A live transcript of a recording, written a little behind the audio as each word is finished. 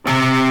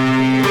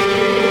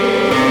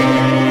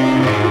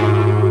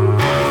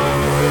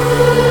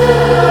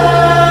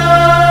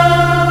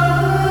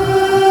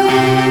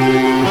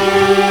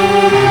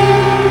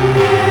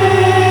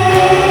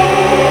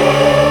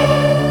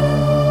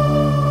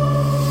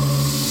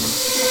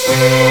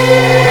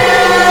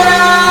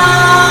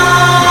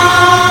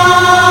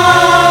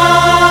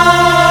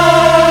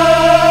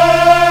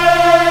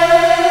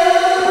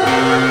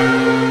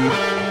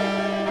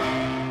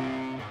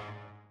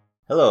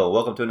Hello,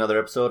 welcome to another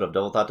episode of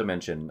Double Thought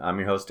Dimension. I'm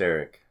your host,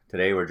 Eric.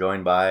 Today we're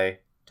joined by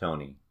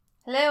Tony.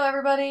 Hello,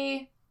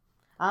 everybody.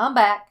 I'm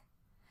back.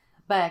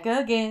 Back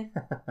again.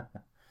 I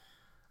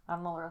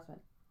don't know what else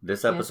meant.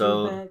 This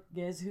episode...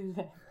 Guess who's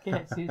back?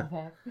 Guess who's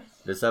back?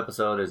 This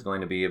episode is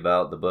going to be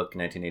about the book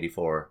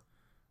 1984.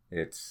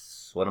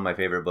 It's one of my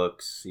favorite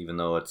books, even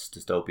though it's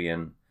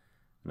dystopian.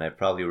 And I've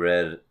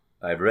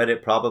read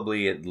it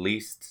probably at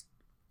least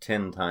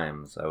 10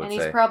 times, I would say.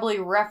 And he's probably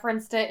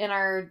referenced it in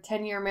our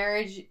 10-year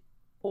marriage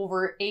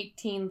over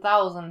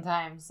 18,000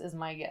 times, is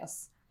my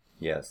guess.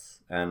 Yes,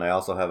 and I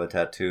also have a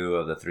tattoo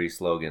of the 3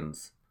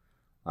 slogans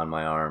on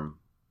my arm.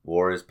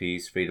 War is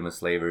peace, freedom is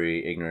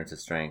slavery, ignorance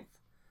is strength.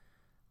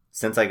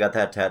 Since I got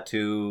that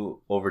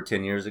tattoo over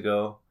 10 years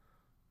ago,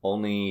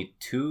 only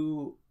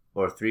 2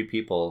 or 3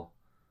 people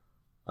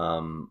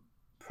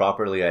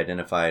properly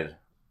identified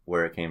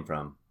where it came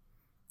from.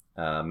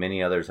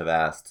 Many others have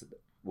asked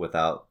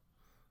without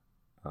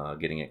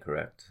getting it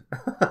correct.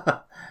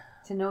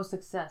 To no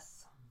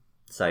success.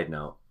 Side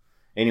note.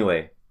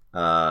 Anyway,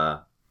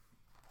 I'm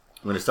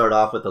going to start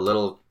off with a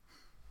little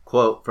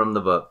quote from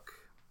the book.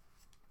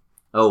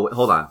 Oh,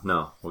 hold on.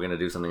 No, we're going to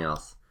do something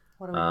else.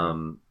 What are we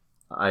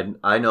doing?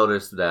 I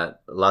noticed that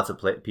lots of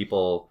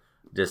people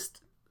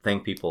just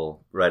thank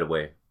people right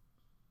away.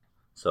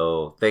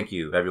 So thank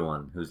you,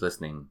 everyone who's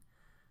listening.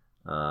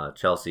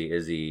 Chelsea,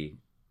 Izzy,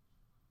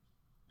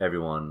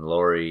 everyone.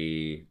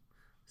 Lori,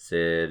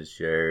 Sid,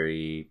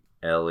 Sherry,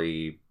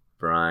 Ellie,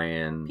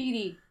 Brian,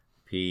 Pete.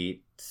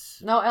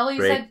 No, Ellie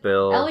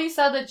Bill.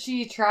 said that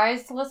she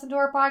tries to listen to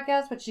our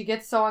podcast, but she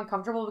gets so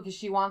uncomfortable because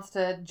she wants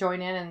to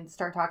join in and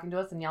start talking to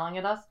us and yelling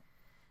at us.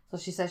 So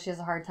she says she has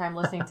a hard time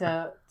listening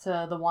to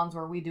the ones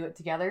where we do it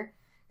together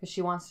because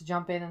she wants to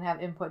jump in and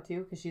have input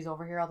too because she's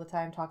over here all the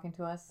time talking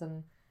to us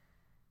and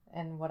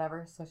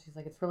whatever. So she's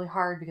like, it's really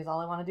hard because all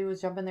I want to do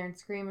is jump in there and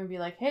scream and be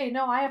like, hey,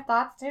 no, I have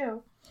thoughts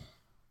too.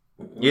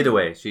 Either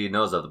way, she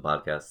knows of the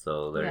podcast,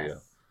 so there you go.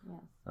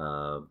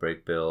 Yes.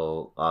 Break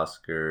Bill,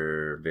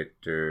 Oscar,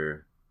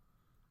 Victor.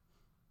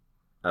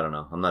 I don't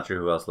know. I'm not sure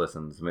who else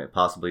listens.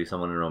 Possibly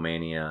someone in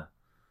Romania.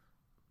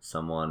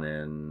 Someone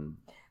in...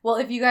 Well,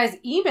 if you guys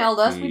emailed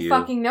us, we'd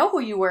fucking know who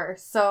you were.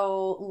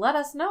 So let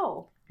us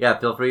know. Yeah,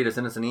 feel free to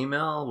send us an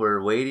email.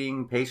 We're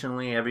waiting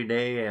patiently every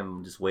day.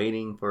 I'm just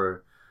waiting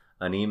for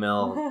an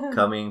email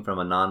coming from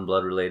a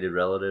non-blood related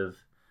relative.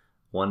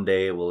 One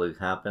day it will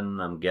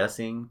happen, I'm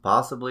guessing.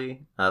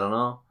 Possibly. I don't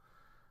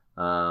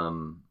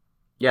know.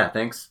 Yeah,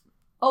 thanks.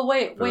 Oh,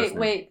 wait.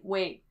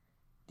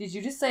 Did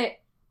you just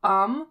say,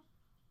 I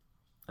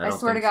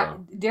swear to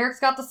God. So. Derek's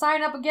got the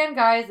sign up again,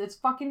 guys. It's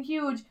fucking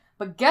huge.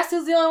 But guess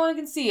who's the only one who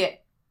can see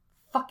it?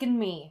 Fucking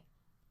me.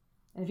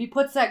 And if he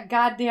puts that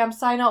goddamn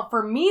sign out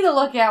for me to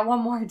look at one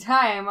more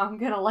time, I'm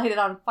gonna light it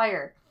on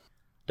fire.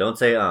 Don't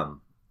say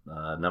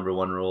number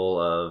 1 rule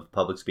of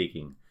public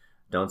speaking.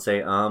 Don't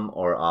say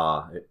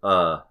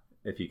or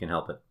if you can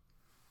help it.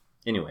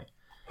 Anyway.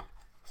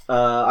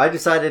 I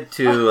decided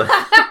to...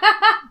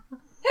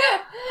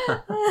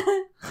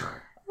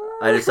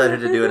 I decided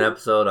to do an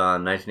episode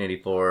on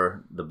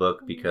 1984, the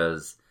book,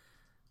 because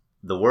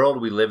the world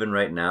we live in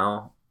right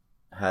now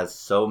has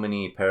so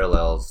many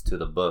parallels to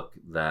the book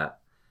that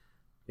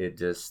it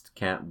just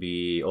can't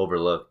be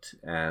overlooked.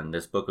 And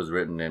this book was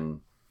written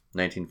in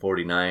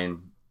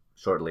 1949,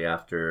 shortly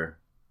after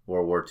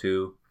World War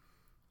II,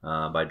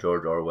 by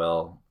George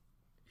Orwell.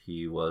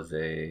 He was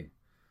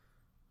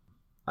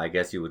I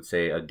guess you would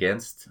say,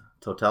 against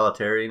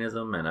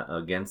totalitarianism and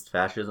against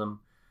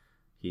fascism.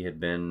 He had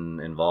been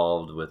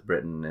involved with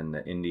Britain in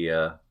the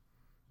India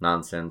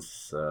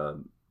nonsense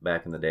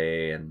back in the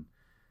day, and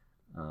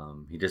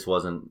he just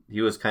wasn't...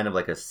 He was kind of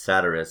like a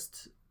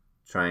satirist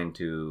trying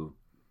to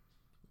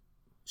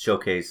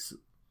showcase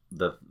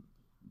the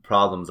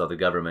problems of the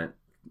government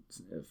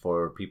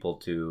for people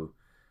to,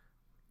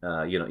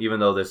 even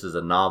though this is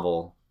a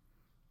novel,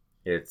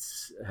 it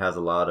has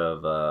a lot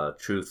of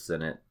truths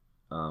in it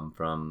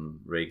from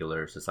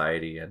regular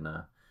society and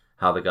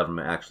how the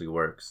government actually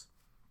works.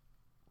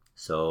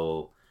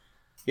 So,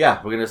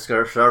 yeah, we're going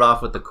to start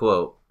off with the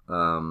quote.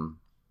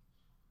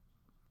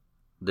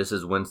 This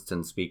is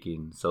Winston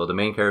speaking. So the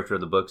main character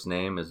of the book's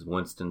name is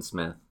Winston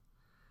Smith.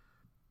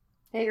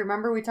 Hey,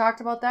 remember we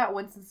talked about that?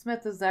 Winston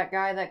Smith is that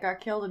guy that got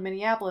killed in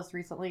Minneapolis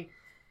recently.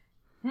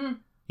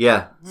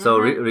 Yeah, so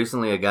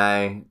recently a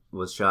guy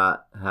was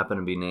shot, happened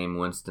to be named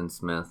Winston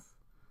Smith.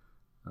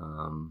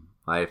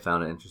 I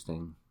found it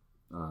interesting.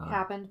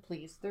 Happened,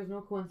 please. There's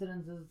no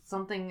coincidences.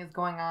 Something is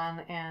going on,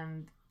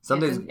 and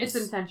it's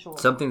intentional.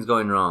 Something's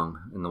going wrong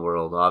in the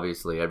world,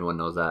 obviously. Everyone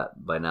knows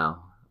that by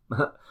now.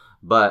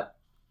 But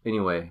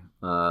anyway,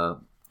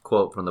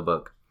 quote from the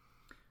book.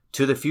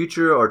 To the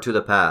future or to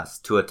the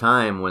past, to a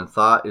time when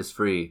thought is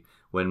free,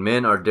 when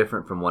men are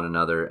different from one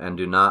another and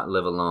do not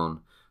live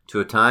alone,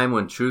 to a time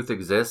when truth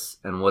exists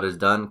and what is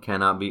done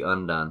cannot be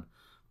undone,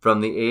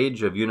 from the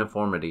age of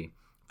uniformity,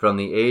 from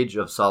the age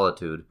of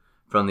solitude,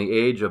 from the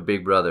age of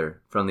Big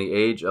Brother, from the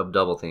age of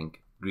doublethink,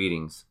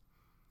 greetings.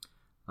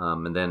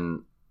 And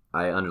then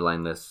I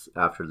underlined this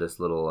after this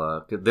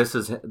little. This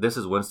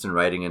is Winston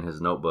writing in his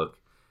notebook.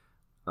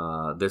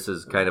 This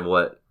is kind of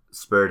what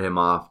spurred him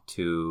off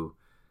to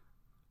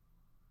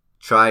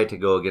try to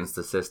go against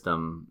the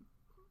system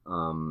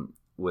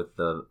with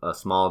a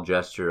small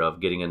gesture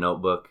of getting a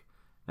notebook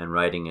and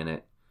writing in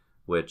it,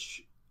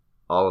 which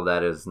all of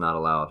that is not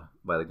allowed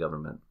by the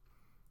government.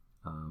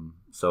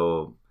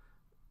 So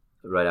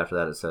right after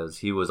that it says,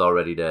 he was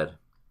already dead,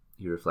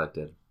 he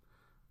reflected.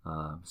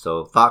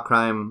 So thought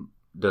crime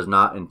does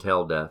not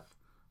entail death.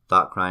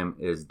 Thought crime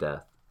is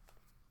death.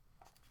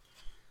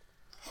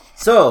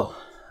 So,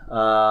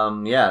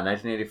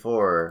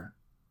 1984,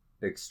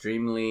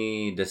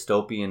 extremely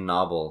dystopian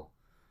novel.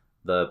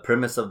 The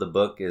premise of the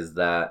book is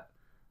that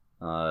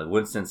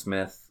Winston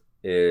Smith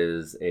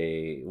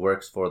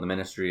works for the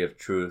Ministry of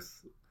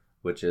Truth,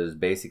 which is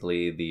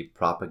basically the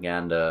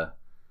propaganda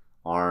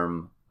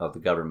arm of the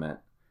government.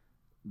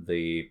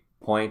 The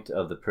point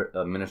of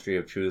the Ministry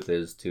of Truth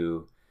is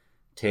to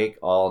take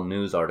all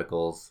news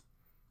articles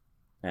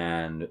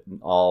and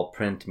all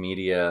print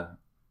media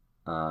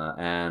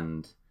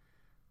and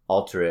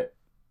alter it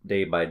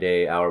day by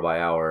day, hour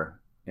by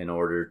hour, in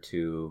order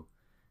to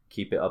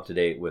keep it up to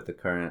date with the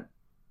current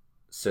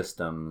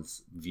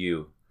system's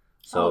view.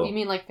 So, you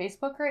mean like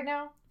Facebook right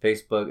now?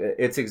 Facebook,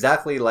 it's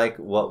exactly like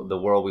what the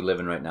world we live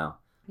in right now.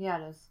 Yeah,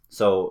 it is.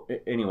 So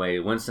anyway,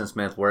 Winston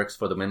Smith works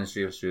for the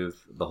Ministry of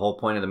Truth. The whole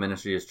point of the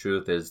Ministry of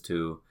Truth is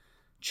to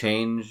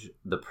change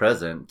the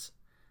present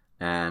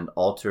and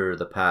alter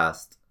the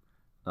past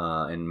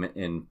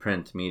in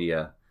print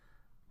media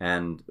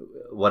and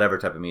whatever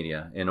type of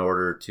media, in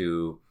order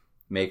to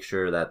make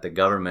sure that the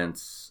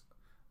government's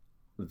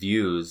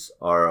views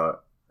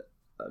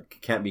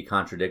can't be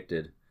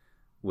contradicted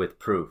with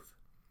proof.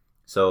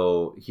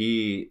 So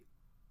he,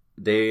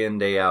 day in,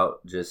 day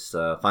out, just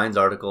finds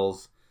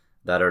articles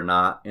that are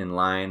not in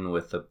line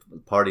with the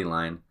party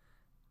line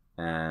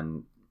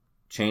and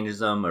changes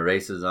them,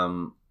 erases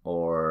them,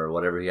 or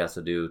whatever he has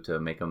to do to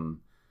make them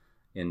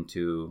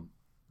into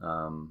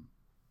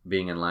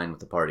being in line with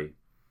the party.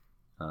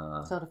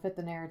 So to fit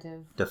the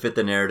narrative. To fit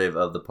the narrative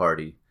of the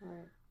party.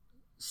 Right.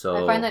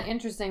 So I find that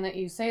interesting that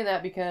you say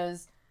that,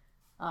 because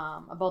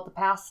about the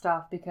past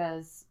stuff,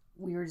 because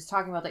we were just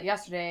talking about that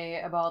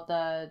yesterday about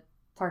the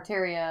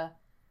Tartaria,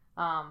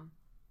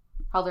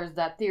 how there's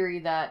that theory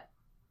that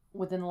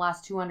within the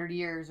last 200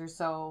 years or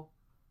so,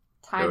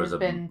 time has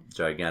been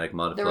gigantic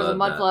mud flood. There was a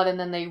mud flood, and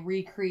then they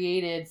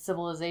recreated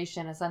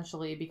civilization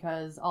essentially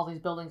because all these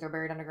buildings are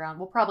buried underground.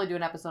 We'll probably do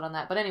an episode on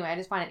that. But anyway, I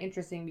just find it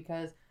interesting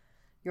because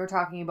you're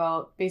talking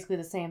about basically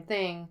the same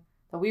thing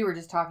that we were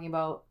just talking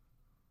about.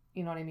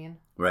 You know what I mean?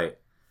 Right.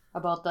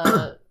 About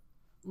the,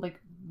 like,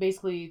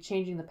 basically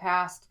changing the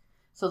past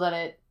so that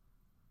it,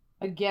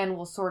 again,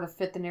 will sort of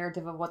fit the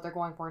narrative of what they're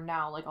going for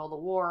now. Like all the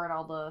war and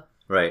all the...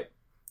 Right.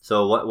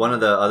 So one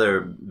of the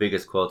other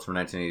biggest quotes from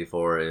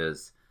 1984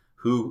 is,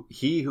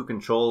 he who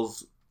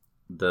controls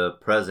the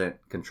present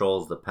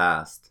controls the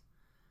past,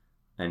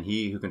 and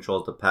he who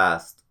controls the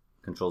past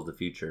controls the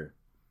future.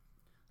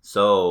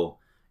 So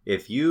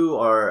if you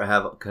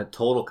have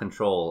total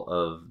control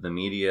of the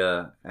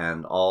media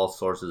and all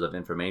sources of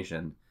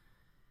information,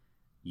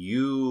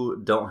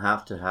 you don't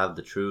have to have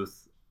the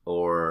truth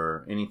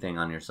or anything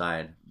on your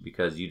side,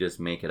 because you just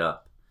make it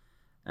up.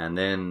 And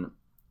then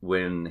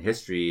when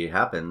history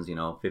happens,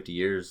 50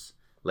 years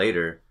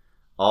later,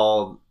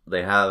 all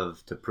they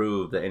have to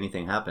prove that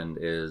anything happened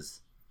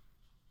is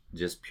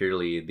just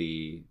purely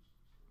the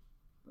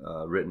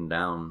written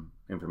down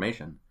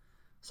information.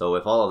 So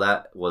if all of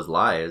that was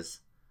lies,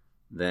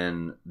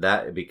 then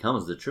that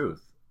becomes the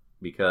truth,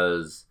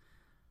 because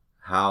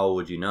how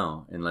would you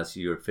know unless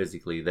you're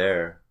physically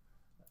there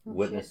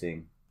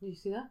witnessing? Shit. Did you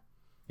see that?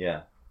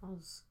 Yeah. That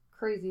was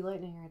crazy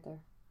lightning right there.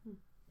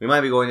 We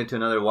might be going into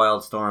another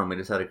wild storm. We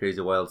just had a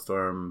crazy wild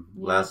storm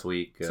last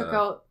week. Took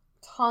out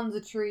tons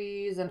of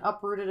trees and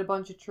uprooted a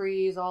bunch of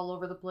trees all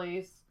over the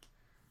place.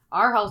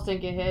 Our house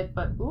didn't get hit,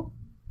 but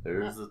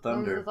there's the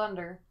thunder. There's the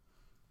thunder.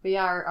 But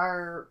yeah,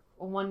 our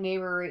one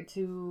neighbor right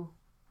to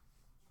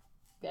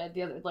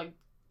the other, like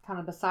kind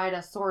of beside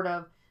us, sort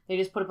of, they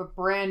just put up a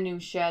brand new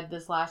shed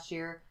this last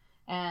year,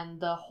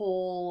 and the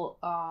whole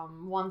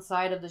one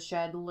side of the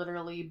shed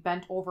literally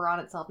bent over on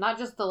itself. Not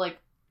just the like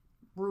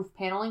roof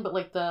paneling, but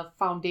like the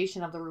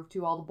foundation of the roof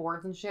too. All the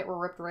boards and shit were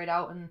ripped right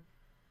out and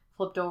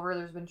flipped over.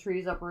 There's been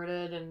trees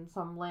uprooted and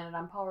some landed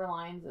on power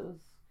lines. It was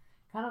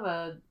kind of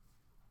a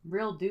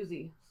real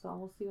doozy. So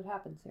we'll see what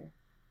happens here.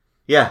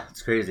 Yeah,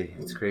 it's crazy.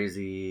 It's a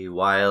crazy,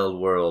 wild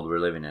world we're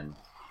living in.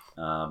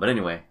 But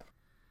anyway,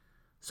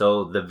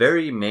 so the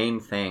very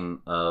main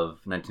thing of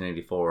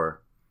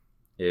 1984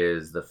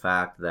 is the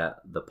fact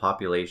that the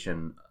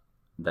population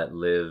that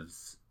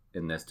lives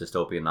in this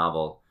dystopian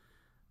novel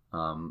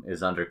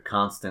is under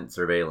constant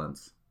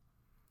surveillance.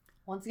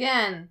 Once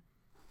again,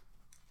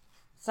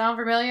 sound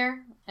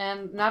familiar?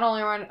 And not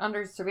only are we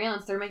under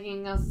surveillance, they're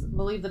making us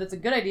believe that it's a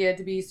good idea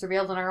to be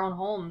surveilled in our own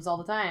homes all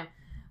the time.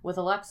 with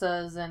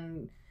Alexas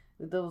and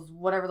those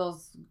whatever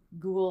those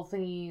Google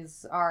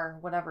thingies are,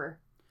 whatever.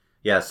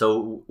 Yeah,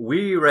 so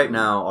we right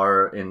now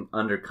are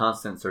under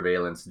constant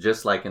surveillance,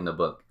 just like in the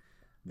book.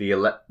 The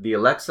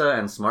Alexa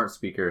and smart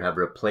speaker have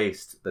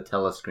replaced the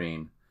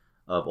telescreen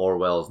of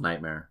Orwell's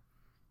nightmare,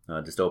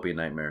 dystopian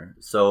nightmare.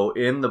 So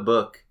in the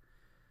book,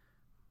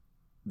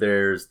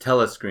 there's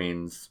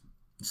telescreens.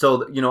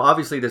 So,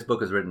 obviously this book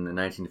was written in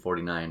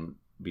 1949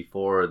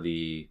 before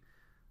the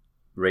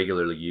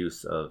regular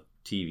use of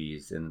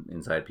TVs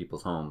inside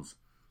people's homes.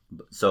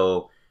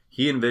 So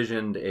he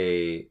envisioned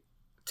a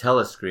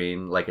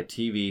telescreen, like a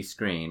TV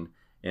screen,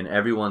 in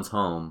everyone's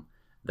home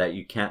that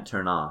you can't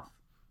turn off.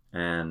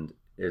 And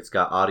it's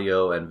got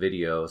audio and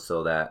video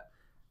so that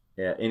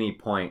at any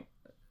point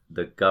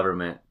the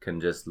government can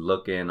just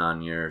look in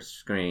on your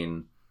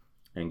screen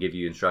and give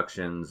you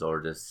instructions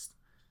or just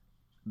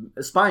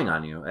spying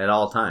on you at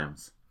all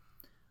times.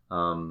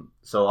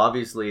 So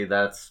obviously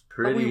that's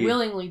pretty... But we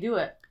willingly do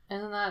it.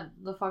 Isn't that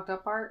the fucked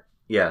up part?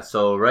 Yeah,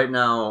 so right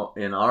now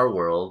in our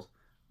world,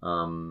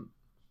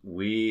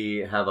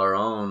 we have our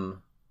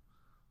own...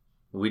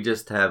 We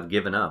just have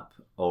given up,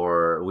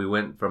 or we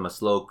went from a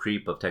slow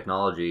creep of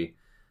technology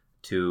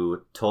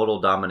to total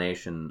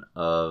domination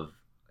of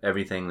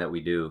everything that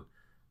we do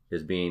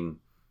is being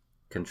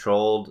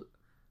controlled,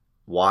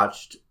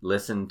 watched,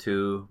 listened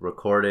to,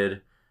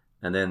 recorded,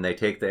 and then they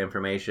take the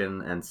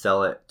information and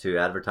sell it to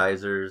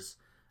advertisers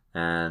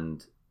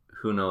and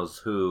who knows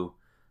who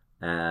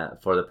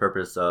for the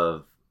purpose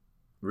of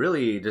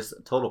really just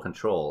total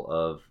control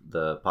of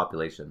the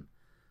population.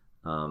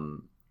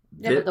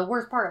 But the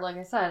worst part, like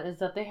I said, is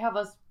that they have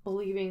us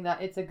believing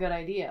that it's a good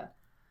idea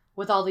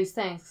with all these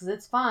things because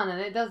it's fun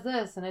and it does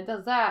this and it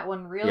does that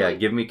when really... Yeah,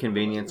 give me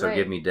convenience or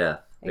give me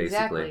death,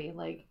 basically. Exactly,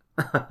 like...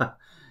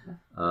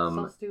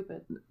 so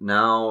stupid.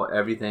 Now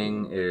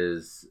everything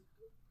is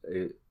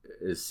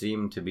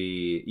seemed to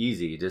be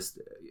easy. Just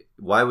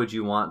why would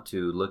you want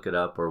to look it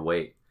up or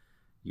wait?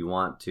 You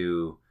want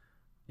to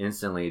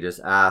instantly just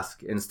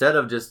ask instead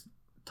of just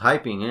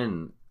typing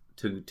in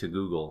to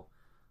Google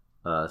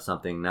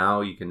something.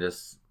 Now you can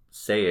just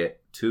say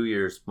it to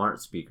your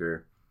smart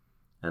speaker,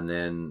 and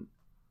then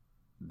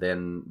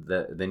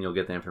you'll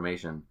get the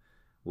information,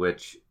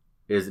 which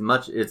is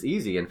it's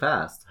easy and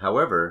fast.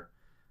 However,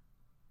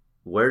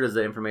 where does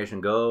the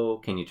information go?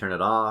 Can you turn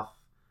it off?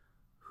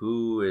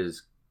 Who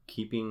is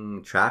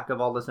keeping track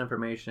of all this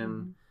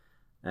information?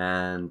 Mm-hmm.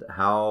 And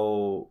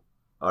how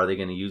are they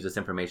going to use this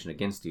information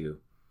against you?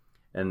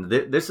 And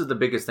this is the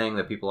biggest thing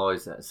that people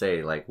always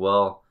say, like,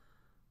 well,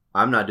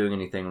 I'm not doing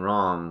anything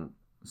wrong,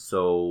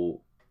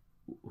 so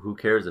who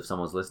cares if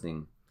someone's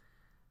listening?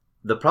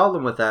 The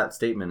problem with that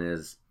statement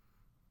is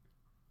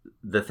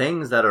the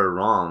things that are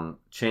wrong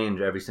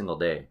change every single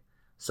day.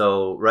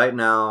 So right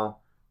now,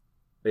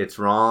 it's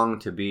wrong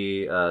to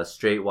be a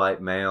straight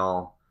white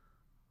male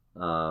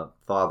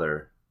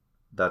father.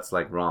 That's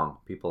like wrong.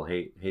 People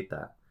hate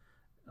that.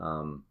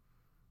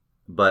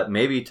 But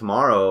maybe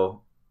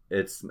tomorrow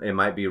it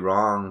might be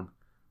wrong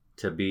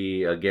to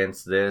be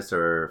against this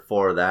or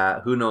for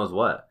that. Who knows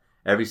what?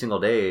 Every single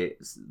day,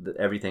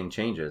 everything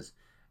changes.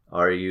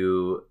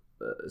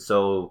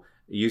 So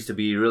it used to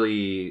be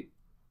really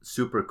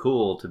super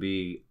cool to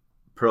be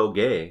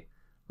pro-gay,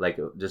 like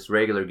just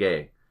regular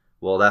gay.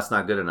 Well, that's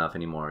not good enough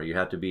anymore. You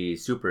have to be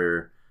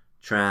super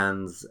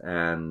trans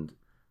and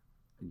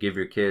give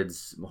your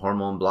kids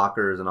hormone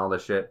blockers and all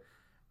this shit.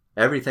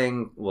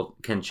 Everything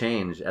can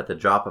change at the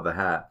drop of a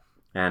hat,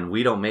 and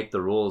we don't make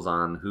the rules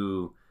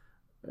on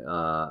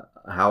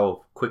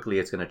how quickly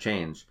it's going to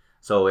change.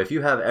 So if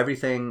you have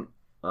everything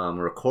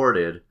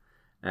recorded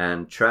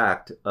and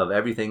tracked of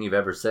everything you've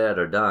ever said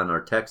or done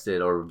or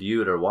texted or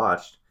viewed or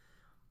watched,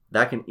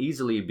 that can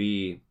easily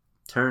be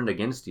turned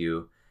against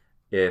you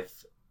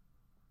if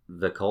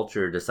the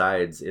culture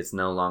decides it's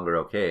no longer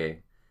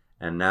okay.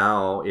 And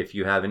now if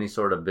you have any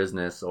sort of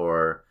business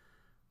or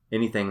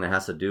anything that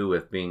has to do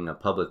with being a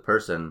public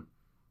person,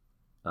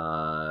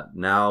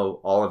 now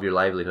all of your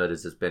livelihood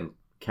has just been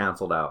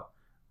canceled out,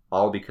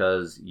 all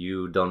because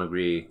you don't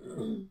agree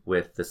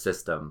with the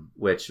system,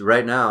 which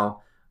right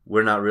now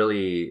we're not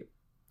really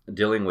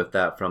dealing with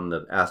that from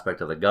the aspect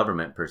of the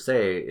government per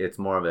se. It's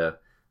more of a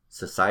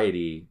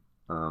society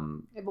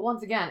but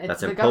once again, it's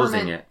that's the imposing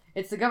government.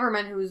 It's the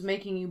government who's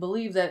making you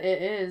believe that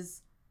it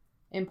is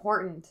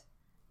important.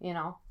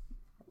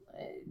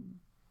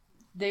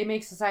 They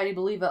make society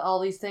believe that all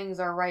these things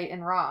are right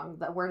and wrong.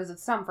 That where does it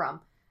stem from?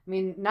 I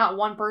mean, not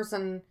one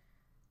person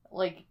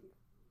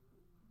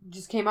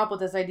just came up with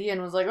this idea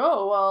and was like,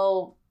 "Oh,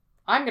 well,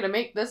 I'm gonna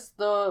make this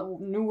the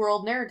new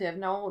world narrative."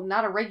 No,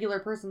 not a regular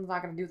person's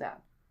not gonna do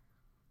that.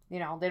 They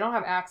don't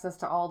have access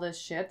to all this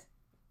shit.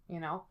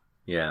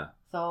 Yeah.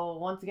 So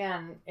once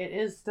again, it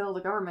is still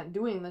the government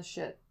doing this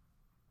shit.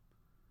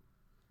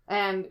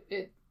 And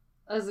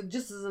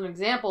just as an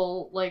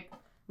example, like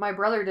my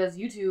brother does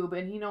YouTube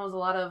and he knows a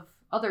lot of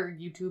other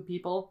YouTube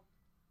people,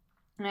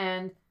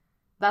 and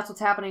that's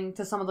what's happening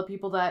to some of the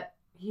people that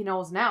he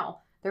knows now.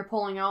 They're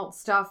pulling out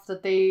stuff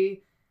that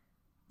they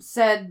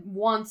said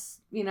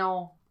once,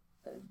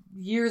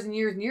 years and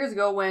years and years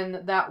ago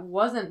when that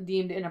wasn't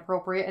deemed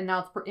inappropriate, and now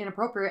it's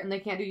inappropriate and they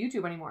can't do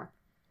YouTube anymore.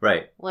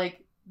 Right.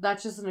 Like,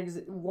 that's just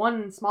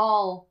one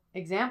small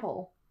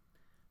example.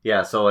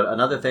 Yeah, so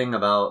another thing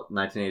about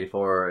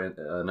 1984,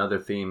 another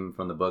theme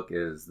from the book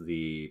is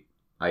the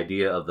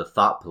idea of the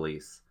thought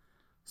police.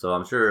 So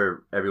I'm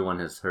sure everyone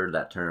has heard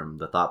that term,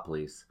 the thought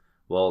police.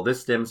 Well,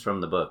 this stems from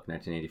the book,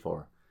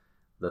 1984.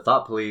 The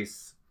thought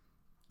police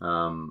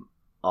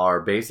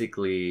are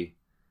basically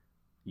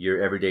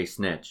your everyday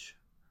snitch.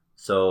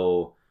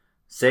 So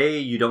say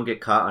you don't get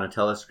caught on a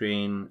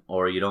telescreen,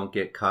 or you don't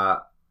get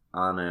caught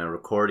on a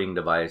recording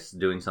device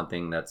doing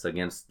something that's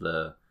against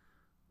the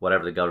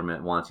whatever the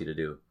government wants you to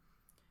do.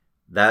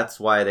 That's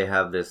why they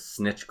have this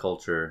snitch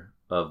culture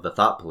of the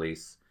thought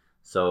police.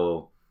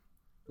 So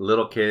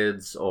little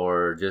kids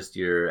or just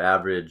your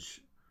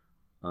average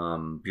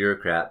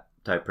bureaucrat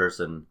type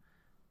person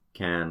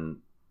can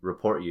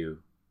report you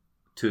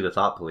to the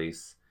thought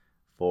police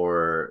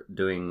for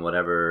doing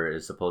whatever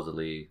is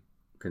supposedly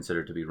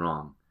considered to be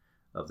wrong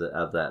of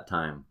that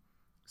time.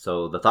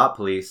 So the thought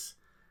police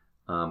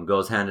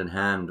goes hand in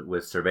hand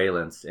with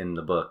surveillance in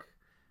the book,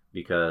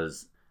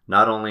 because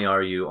not only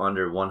are you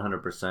under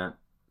 100%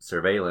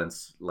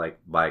 surveillance, like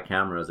by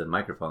cameras and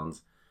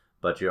microphones,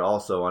 but you're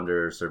also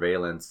under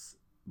surveillance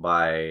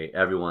by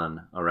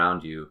everyone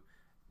around you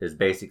is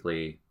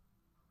basically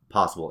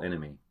possible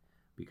enemy,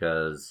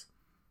 because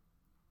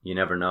you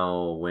never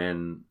know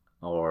when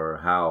or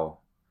how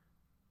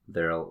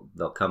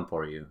they'll come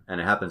for you, and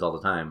it happens all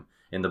the time.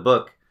 In the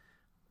book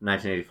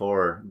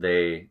 1984,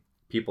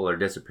 people are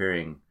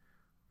disappearing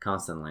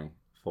constantly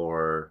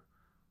for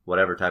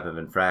whatever type of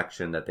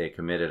infraction that they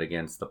committed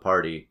against the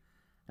party,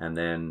 and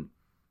then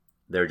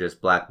they're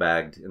just black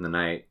bagged in the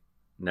night,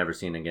 never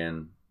seen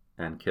again,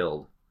 and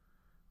killed.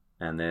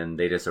 And then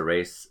they just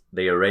erase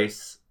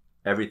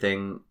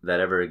everything that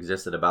ever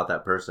existed about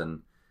that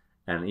person,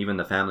 and even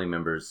the family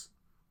members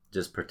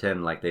just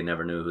pretend like they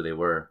never knew who they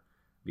were,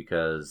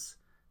 because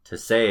to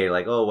say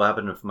like, oh, what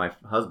happened to my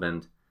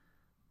husband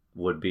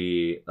would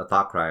be a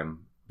thought crime,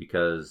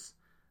 because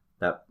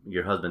that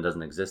your husband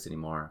doesn't exist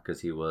anymore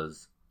because he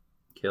was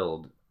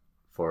killed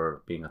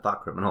for being a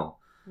thought criminal.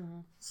 Mm-hmm.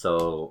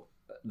 So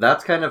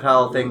that's kind of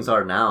how things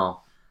are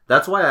now.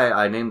 That's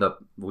why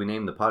we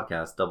named the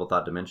podcast Double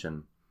Thought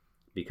Dimension,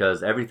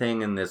 because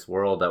everything in this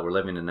world that we're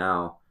living in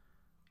now,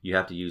 you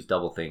have to use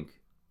doublethink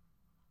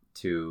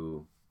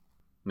to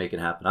make it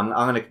happen. I'm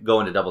going to go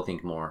into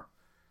doublethink more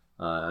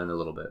in a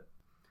little bit.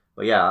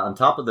 But yeah, on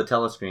top of the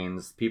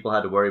telescreens, people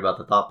had to worry about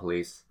the thought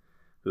police,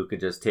 who could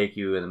just take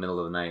you in the middle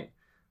of the night.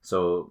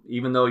 So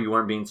even though you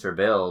weren't being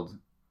surveilled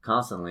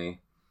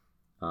constantly,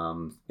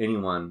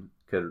 anyone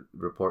could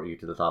report you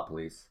to the thought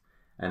police.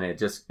 And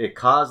it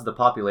caused the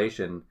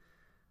population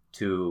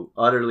to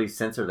utterly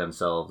censor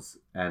themselves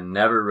and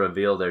never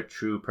reveal their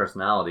true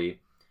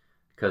personality,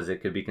 because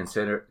it could be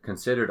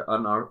considered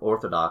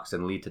unorthodox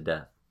and lead to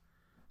death.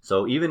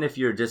 So even if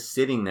you're just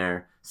sitting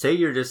there, say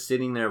you're just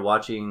sitting there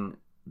watching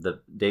the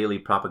daily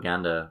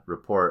propaganda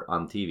report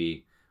on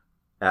TV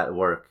at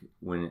work,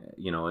 when,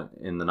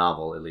 in the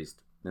novel, at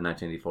least in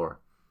 1984,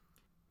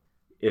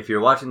 if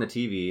you're watching the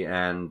TV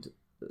and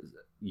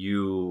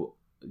you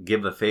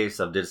give a face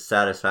of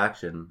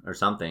dissatisfaction or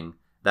something,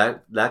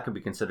 that could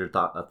be considered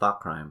a thought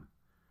crime,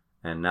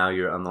 and now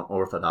you're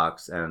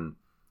unorthodox, and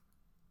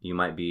you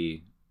might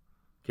be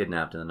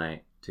kidnapped in the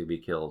night to be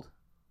killed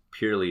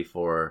purely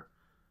for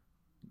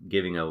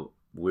giving a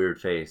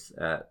weird face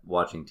at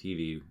watching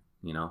TV.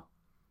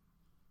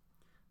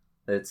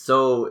 It's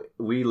so,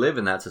 we live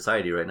in that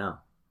society right now.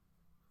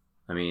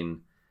 I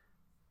mean,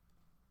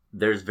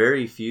 there's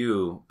very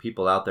few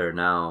people out there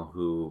now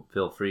who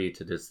feel free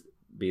to just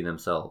be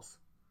themselves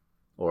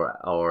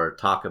or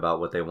talk about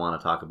what they want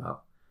to talk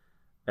about.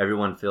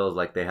 Everyone feels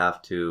like they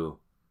have to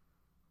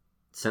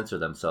censor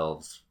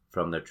themselves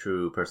from their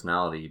true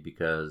personality,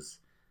 because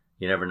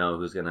you never know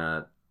who's going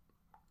to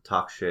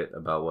talk shit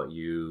about what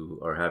you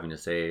are having to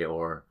say,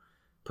 or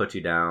put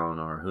you down,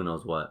 or who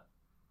knows what.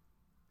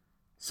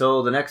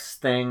 So the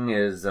next thing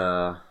is,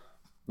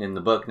 in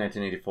the book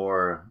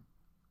 1984,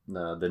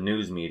 the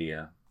news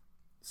media.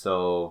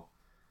 So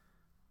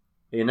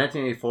in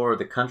 1984,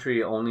 the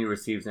country only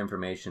receives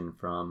information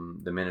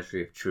from the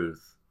Ministry of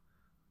Truth,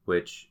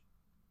 which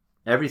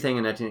everything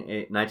in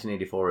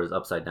 1984 is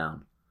upside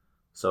down.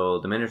 So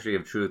the Ministry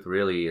of Truth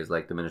really is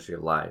like the Ministry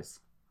of Lies,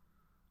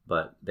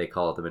 but they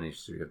call it the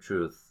Ministry of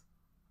Truth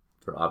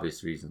for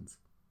obvious reasons.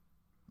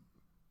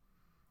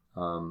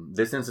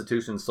 This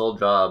institution's sole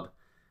job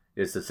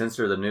is to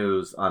censor the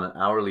news on an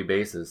hourly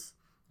basis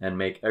and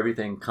make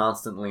everything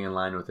constantly in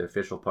line with the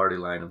official party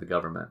line of the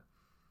government.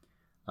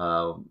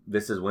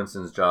 This is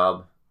Winston's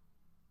job.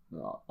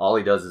 All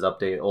he does is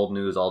update old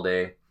news all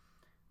day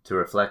to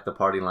reflect the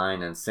party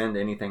line and send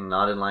anything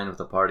not in line with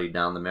the party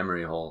down the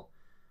memory hole.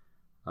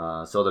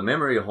 So the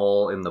memory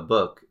hole in the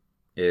book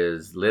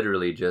is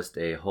literally just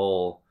a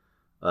hole,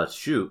 a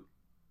chute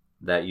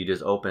that you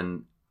just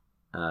open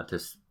to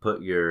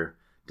put your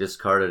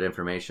discarded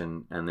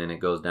information, and then it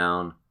goes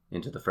down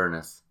into the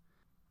furnace.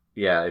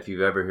 yeah, if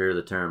you've ever heard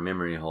the term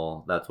memory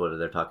hole, that's what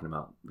they're talking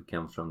about. It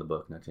comes from the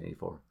book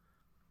 1984.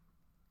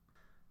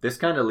 This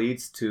kind of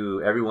leads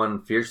to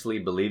everyone fiercely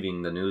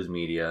believing the news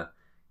media,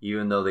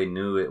 even though they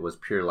knew it was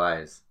pure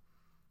lies.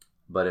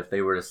 But if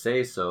they were to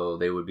say so,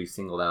 they would be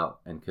singled out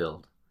and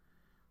killed.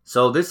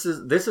 So this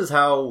is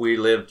how we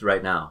lived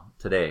right now,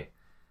 today.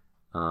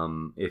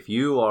 If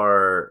you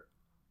are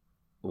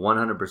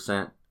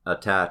 100%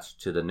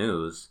 attached to the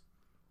news,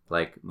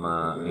 like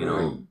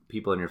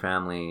people in your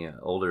family,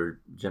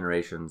 older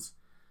generations,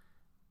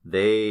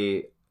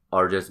 they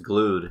are just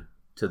glued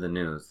to the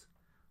news.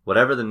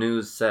 Whatever the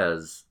news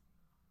says,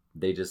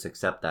 they just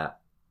accept that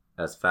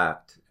as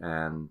fact.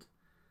 And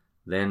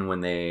then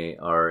when they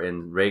are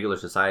in regular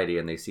society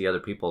and they see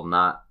other people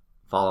not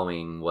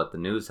following what the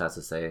news has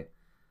to say,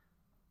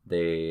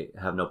 they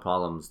have no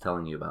problems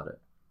telling you about it,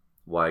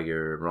 why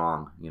you're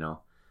wrong.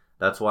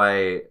 That's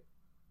why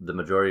the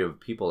majority of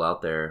people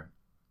out there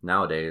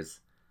nowadays,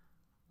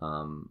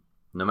 no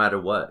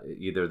matter what,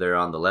 either they're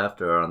on the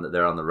left or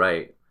they're on the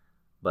right,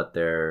 but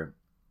they're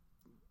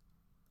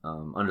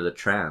under the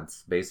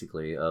trance,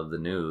 basically, of the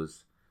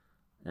news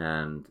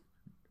and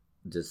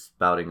just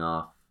spouting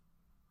off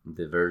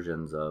the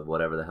versions of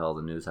whatever the hell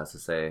the news has to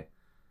say,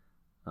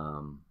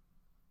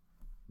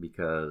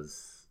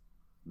 because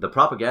the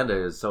propaganda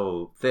is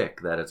so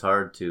thick that it's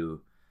hard to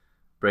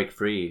break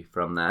free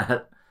from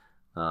that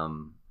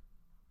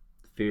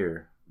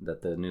fear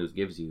that the news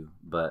gives you.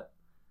 But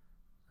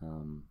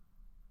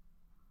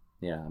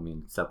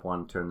step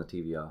 1, turn the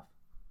TV off.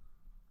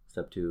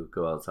 Step 2,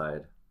 go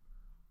outside.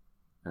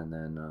 And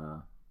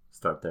then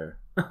start there.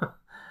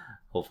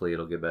 Hopefully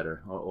it'll get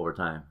better over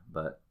time.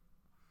 But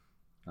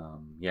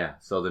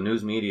so the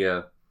news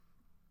media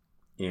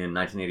in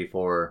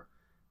 1984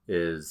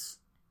 is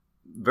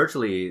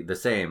virtually the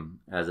same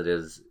as it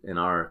is in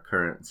our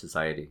current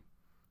society.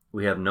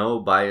 We have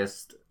no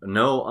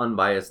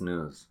unbiased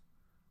news.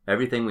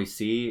 Everything we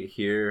see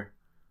here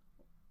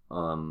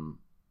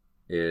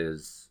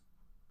is,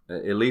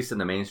 at least in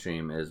the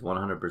mainstream, is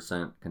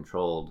 100%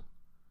 controlled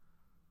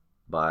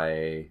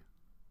by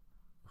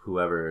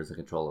whoever is in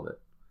control of it,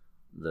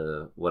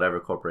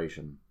 whatever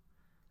corporation,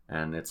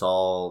 and it's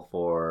all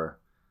for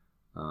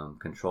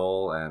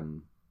control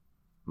and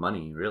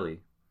money,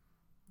 really.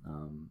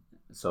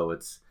 So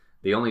it's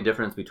the only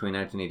difference between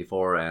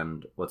 1984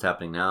 and what's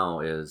happening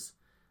now is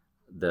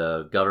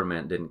the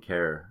government didn't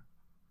care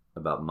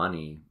about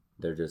money.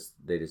 They just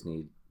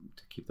need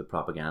to keep the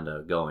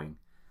propaganda going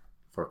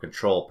for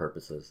control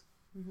purposes.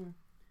 Mm-hmm.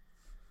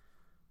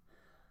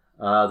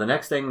 The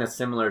next thing that's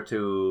similar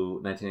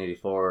to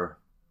 1984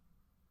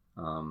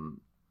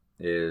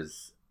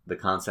 is the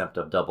concept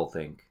of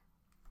doublethink.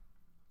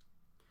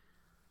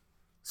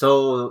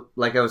 So,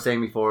 like I was saying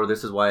before,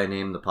 this is why I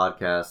named the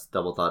podcast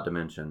Double Thought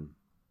Dimension.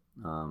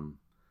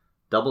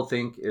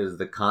 Doublethink is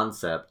the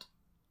concept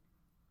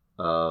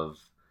of...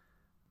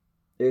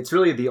 It's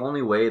really the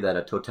only way that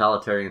a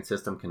totalitarian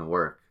system can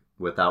work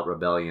without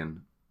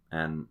rebellion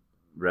and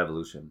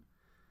revolution.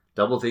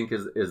 Doublethink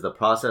is the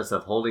process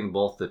of holding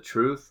both the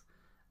truth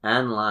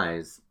and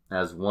lies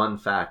as one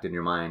fact in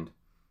your mind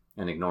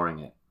and ignoring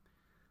it.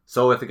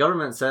 So if the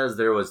government says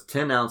there was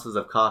 10 ounces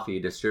of coffee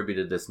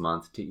distributed this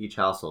month to each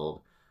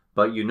household,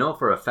 but you know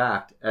for a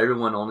fact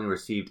everyone only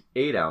received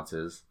 8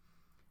 ounces,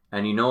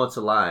 and you know it's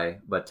a lie,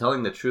 but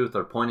telling the truth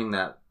or pointing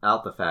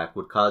out the fact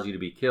would cause you to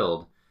be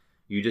killed,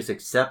 you just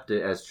accept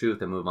it as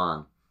truth and move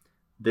on.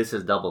 This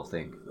is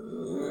doublethink.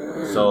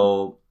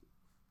 So,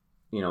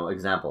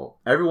 example.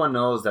 Everyone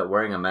knows that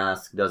wearing a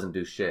mask doesn't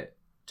do shit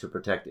to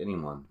protect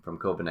anyone from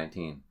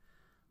COVID-19.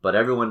 But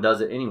everyone does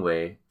it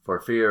anyway for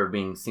fear of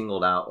being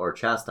singled out or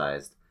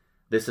chastised.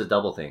 This is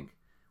doublethink.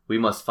 We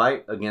must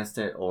fight against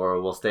it or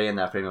we'll stay in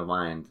that frame of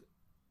mind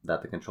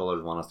that the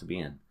controllers want us to be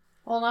in.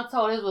 Well, and that's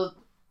how it is with,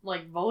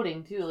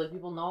 voting, too.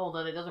 People know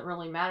that it doesn't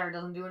really matter. It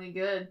doesn't do any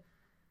good,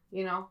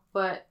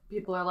 But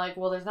people are like,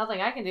 well, there's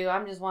nothing I can do.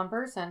 I'm just one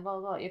person, blah,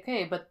 blah, blah.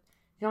 Okay, but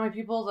you know how many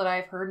people that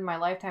I've heard in my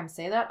lifetime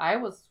say that? I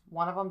was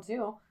one of them,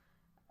 too.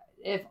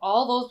 If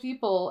all those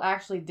people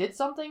actually did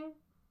something,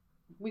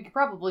 we could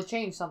probably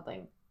change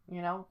something,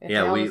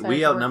 Yeah,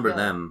 we outnumber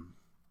them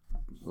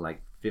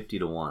 50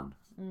 to 1.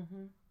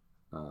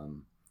 Mm-hmm.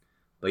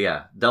 But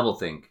yeah,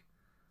 doublethink.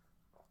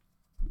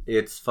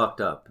 It's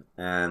fucked up,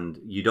 and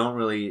you don't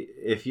really.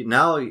 If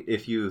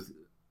you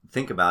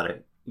think about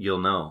it, you'll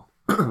know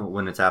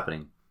when it's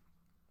happening.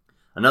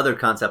 Another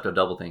concept of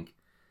doublethink.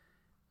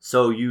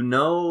 So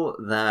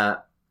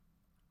that,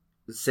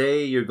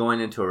 say you're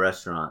going into a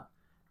restaurant,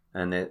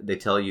 and they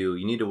tell you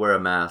need to wear a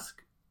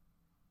mask,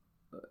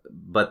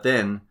 but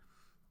then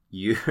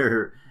you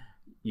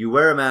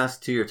wear a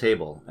mask to your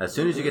table. As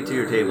soon as you get to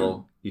your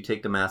table, you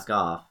take the mask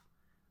off,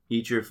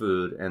 eat your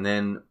food, and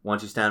then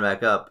once you stand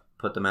back up,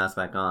 put the mask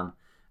back on.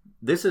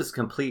 This is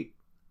complete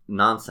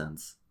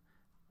nonsense,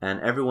 and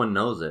everyone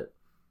knows it.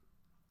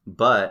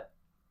 But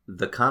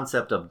the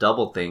concept of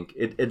doublethink,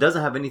 it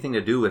doesn't have anything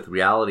to do with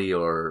reality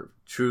or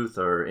truth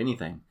or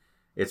anything.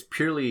 It's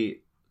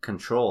purely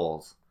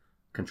control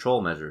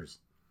measures.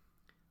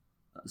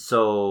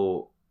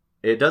 So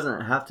it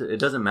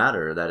doesn't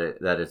matter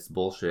that it's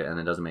bullshit and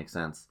it doesn't make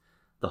sense.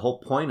 The whole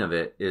point of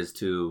it is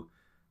to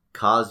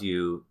cause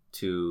you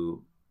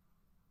to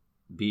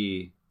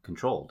be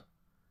controlled.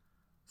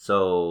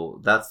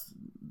 So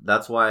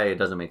that's why it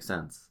doesn't make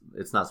sense.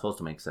 It's not supposed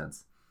to make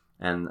sense.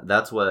 And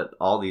that's what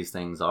all these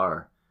things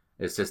are.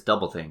 It's just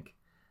doublethink.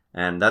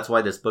 And that's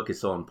why this book is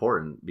so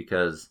important,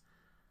 because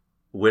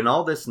when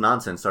all this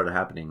nonsense started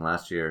happening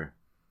last year,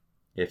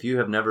 if you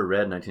have never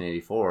read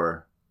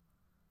 1984,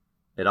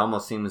 it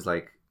almost seems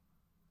like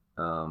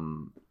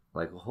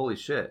holy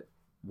shit,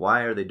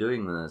 why are they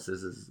doing this?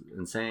 This is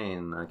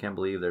insane. I can't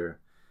believe they're...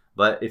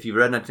 But if you've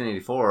read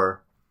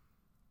 1984,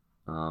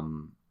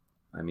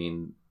 I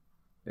mean,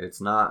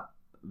 it's not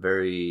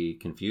very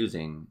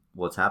confusing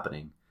what's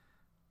happening.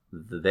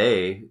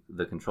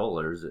 The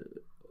controllers,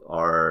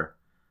 are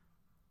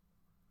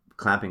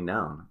clamping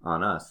down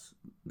on us,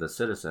 the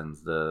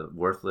citizens, the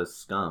worthless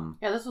scum.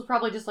 Yeah, this was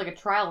probably just like a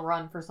trial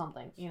run for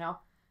something, you know?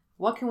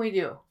 What can we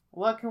do?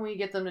 What can we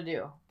get them to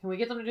do? Can we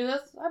get them to do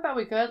this? I bet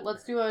we could.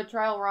 Let's do a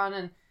trial run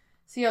and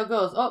see how it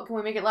goes. Oh, can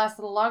we make it last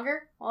a little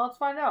longer? Well, let's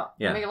find out.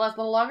 Yeah. Can we make it last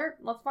a little longer?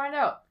 Let's find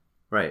out.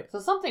 Right. So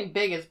something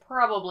big is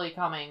probably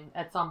coming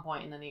at some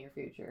point in the near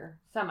future.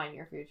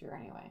 Semi-near future,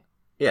 anyway.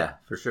 Yeah,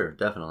 for sure.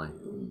 Definitely.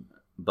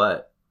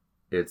 But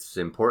it's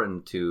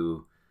important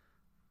to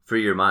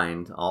free your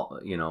mind,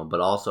 but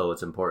also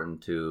it's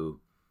important to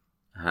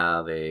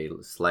have a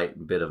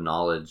slight bit of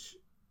knowledge.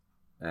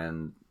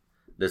 And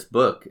this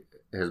book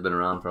has been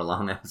around for a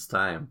long ass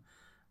time.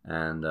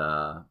 And,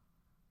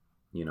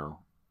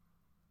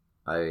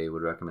 I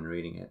would recommend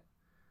reading it.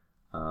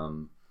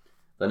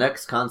 The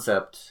next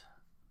concept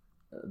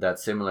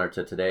that's similar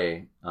to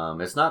today,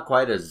 it's not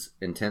quite as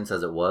intense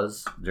as it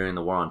was during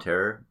the War on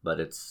Terror, but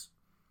it's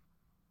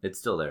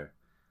still there.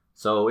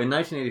 So in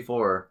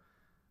 1984,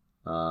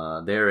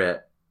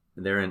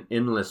 they're in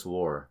endless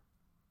war.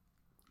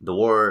 The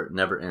war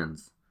never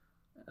ends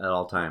at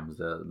all times.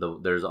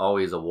 There's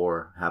always a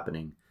war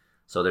happening.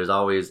 So there's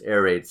always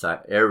air raid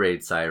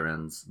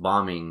sirens,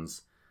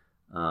 bombings,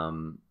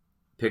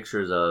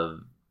 pictures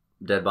of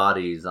dead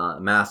bodies,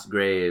 mass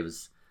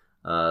graves,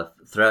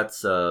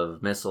 threats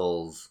of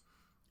missiles,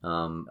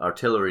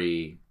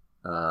 artillery,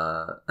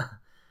 at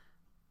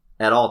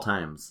all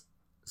times.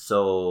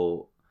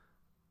 So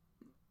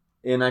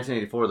in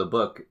 1984,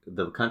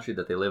 the country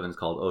that they live in is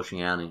called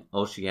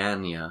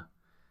Oceania,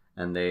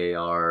 and they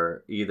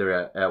are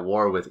either at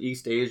war with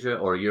East Asia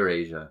or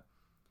Eurasia.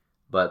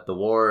 But the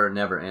war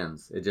never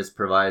ends. It just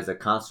provides a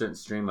constant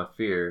stream of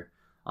fear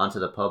onto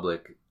the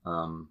public,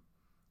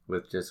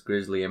 with just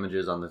grisly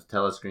images on the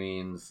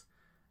telescreens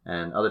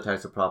and other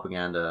types of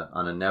propaganda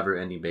on a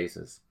never-ending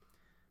basis.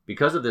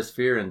 Because of this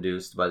fear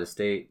induced by the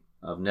state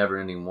of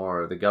never-ending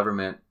war, the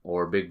government,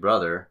 or Big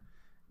Brother,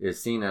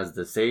 is seen as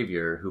the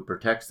savior who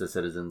protects the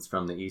citizens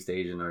from the East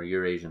Asian or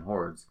Eurasian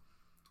hordes.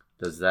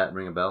 Does that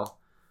ring a bell?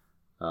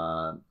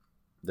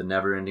 The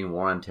never-ending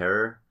war on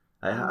terror?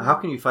 How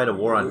can you fight a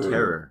war on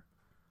terror?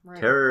 Right.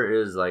 Terror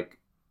is like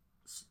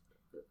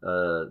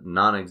a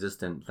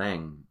non-existent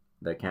thing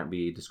that can't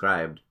be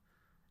described.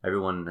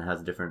 Everyone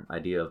has a different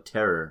idea of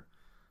terror.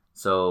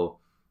 So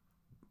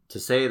to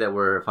say that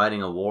we're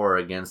fighting a war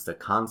against a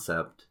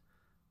concept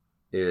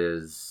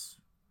is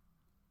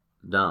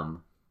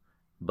dumb.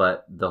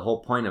 But the whole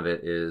point of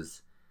it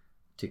is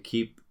to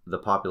keep the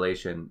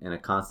population in a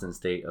constant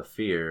state of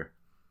fear,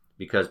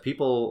 because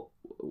people,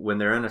 when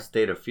they're in a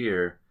state of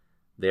fear,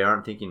 they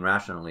aren't thinking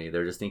rationally.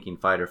 They're just thinking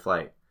fight or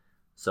flight.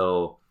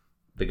 So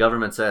the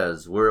government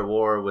says, we're at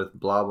war with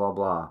blah, blah,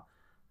 blah.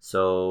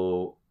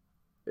 So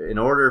in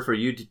order for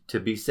you to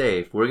be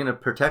safe, we're going to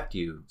protect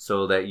you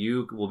so that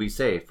you will be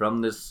safe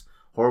from this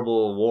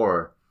horrible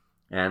war.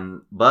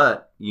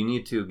 But you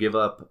need to give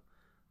up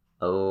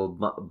a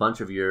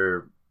bunch of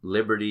your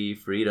liberty,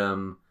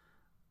 freedom.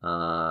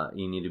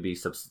 You need to be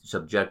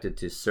subjected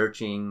to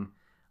searching.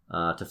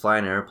 To fly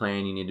an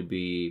airplane, you need to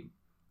be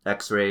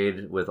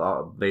x-rayed with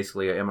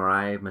basically an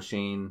MRI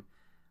machine.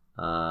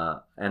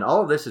 And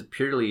all of this is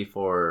purely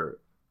for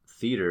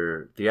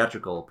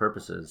theatrical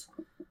purposes,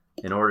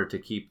 in order to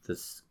keep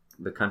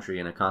the country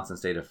in a constant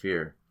state of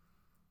fear.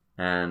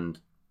 And,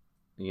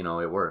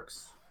 it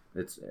works.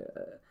 It's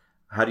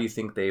how do you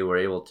think they were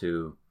able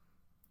to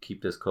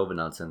keep this COVID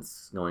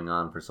nonsense going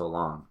on for so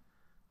long?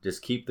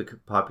 Just keep the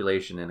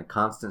population in a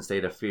constant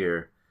state of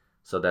fear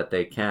so that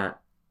they can't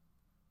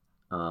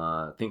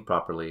think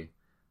properly,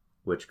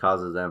 which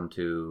causes them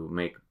to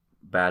make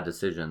bad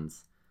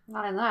decisions.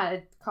 Not in that.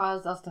 It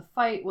caused us to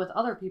fight with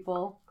other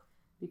people,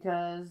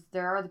 because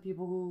there are the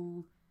people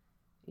who,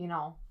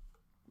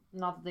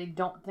 not that they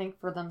don't think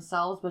for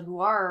themselves, but who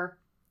are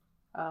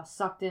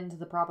sucked into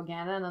the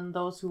propaganda, and then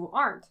those who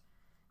aren't.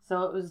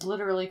 So it was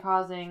literally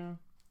causing,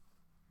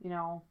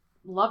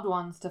 loved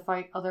ones to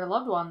fight other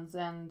loved ones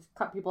and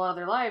cut people out of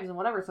their lives and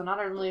whatever. So not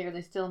only are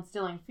they still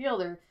instilling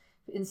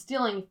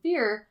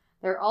fear,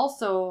 they're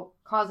also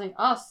causing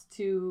us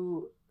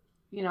to,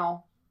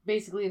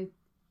 basically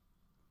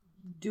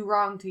do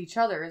wrong to each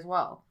other as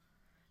well.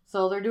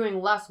 So they're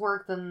doing less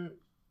work than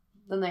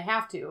they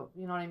have to.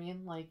 You know what I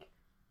mean? Like,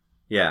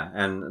 Yeah,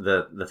 and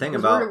the thing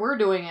 'Cause about we're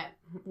doing it.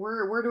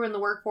 We're doing the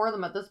work for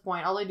them at this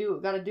point. All they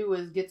got to do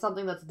is get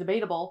something that's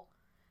debatable,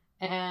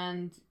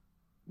 and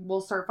we'll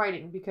start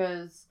fighting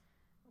because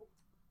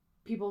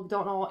people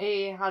don't know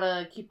how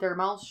to keep their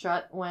mouths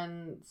shut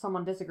when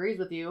someone disagrees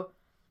with you,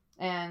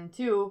 and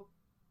two,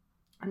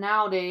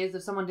 nowadays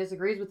if someone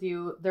disagrees with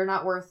you, they're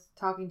not worth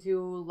talking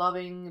to,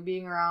 loving,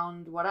 being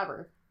around,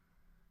 whatever,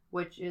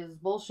 which is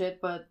bullshit,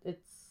 but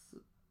it's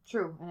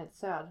true and it's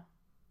sad.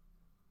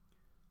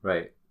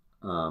 right.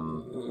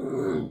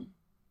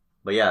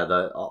 But yeah,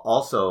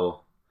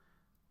 also,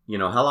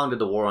 how long did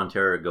the War on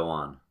Terror go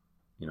on?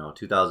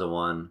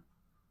 2001.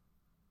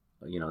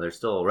 There's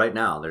still right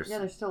now. They're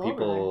still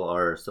people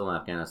are still in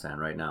Afghanistan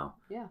right now.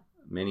 Yeah.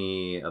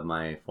 Many of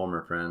my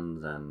former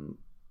friends and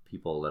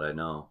people that I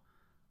know,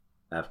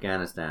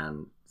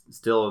 Afghanistan,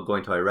 still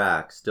going to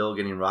Iraq, still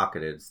getting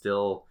rocketed,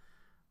 still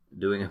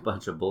doing a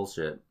bunch of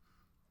bullshit.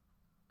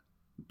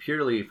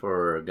 Purely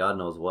for God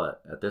knows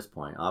what at this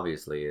point.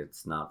 Obviously,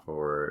 it's not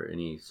for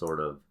any sort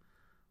of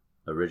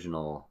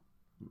original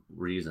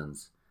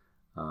reasons.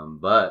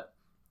 But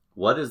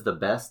what is the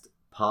best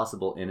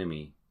possible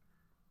enemy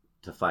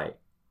to fight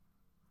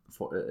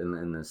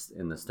in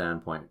the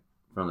standpoint,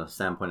 from the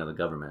standpoint of the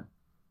government?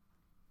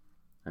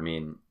 I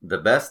mean, the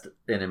best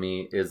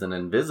enemy is an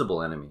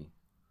invisible enemy.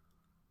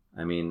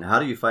 I mean, how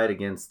do you fight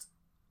against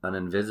an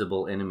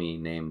invisible enemy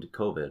named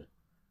COVID?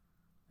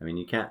 I mean,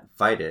 you can't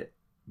fight it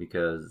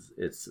because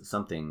it's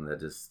something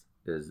that just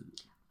is...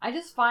 I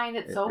just find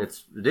it so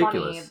it's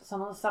ridiculous. Funny,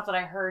 some of the stuff that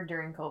I heard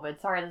during COVID.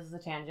 Sorry, this is a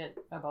tangent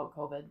about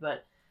COVID,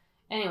 but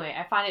anyway,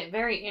 I find it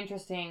very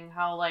interesting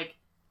how, like,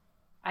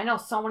 I know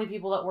so many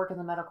people that work in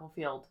the medical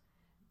field,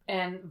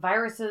 and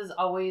viruses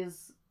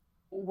always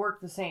work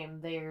the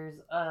same. There's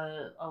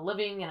a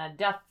living and a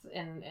death,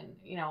 and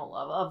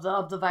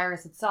of the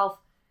virus itself,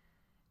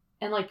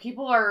 and like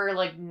people are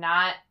like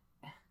not,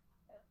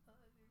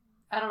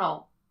 I don't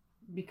know,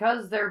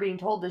 because they're being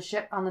told this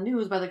shit on the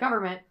news by the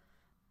government.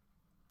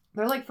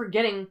 They're like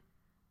forgetting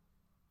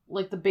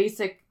like the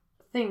basic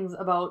things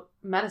about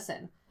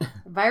medicine.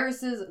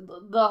 Viruses,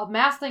 the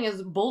mask thing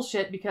is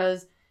bullshit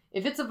because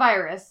if it's a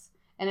virus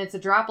and it's a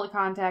droplet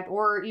contact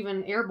or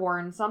even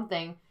airborne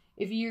something,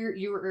 if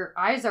your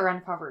eyes are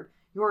uncovered,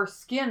 your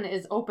skin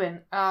is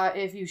open,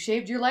 if you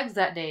shaved your legs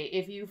that day,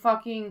 if you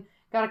fucking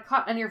got a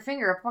cut on your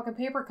finger, a fucking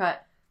paper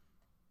cut.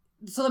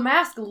 So the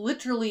mask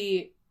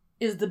literally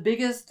is the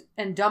biggest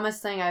and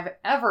dumbest thing I've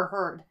ever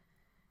heard.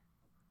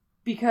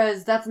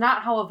 Because that's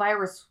not how a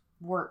virus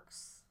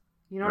works.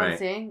 You know what I'm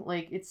saying?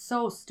 Like, it's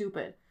so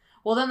stupid.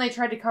 Well, then they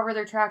tried to cover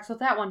their tracks with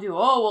that one, too.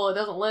 Oh, well, it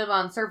doesn't live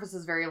on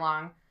surfaces very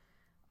long.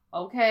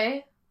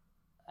 Okay.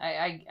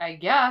 I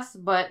guess,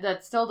 but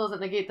that still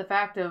doesn't negate the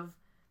fact of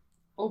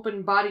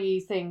open body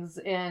things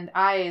and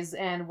eyes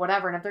and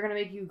whatever. And if they're going to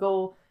make you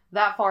go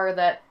that far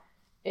that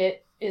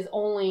it is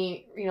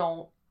only,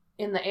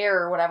 in the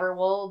air or whatever,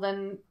 well,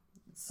 then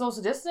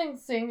social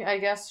distancing, I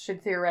guess,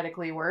 should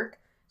theoretically work.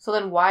 So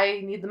then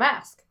why need the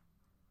mask?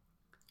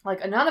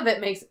 Like, none of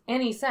it makes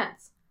any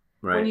sense.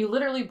 Right. When you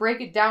literally break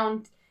it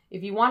down,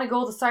 if you want to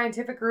go the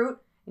scientific route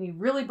and you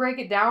really break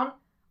it down,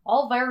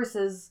 all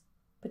viruses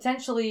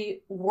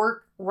potentially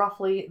work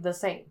roughly the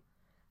same.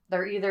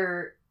 They're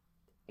either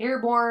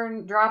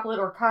airborne, droplet,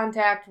 or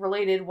contact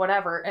related,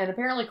 whatever. And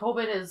apparently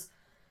COVID is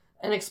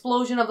an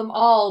explosion of them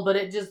all, but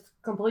it just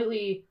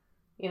completely,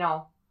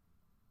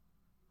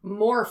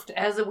 morphed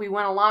as we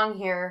went along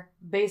here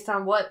based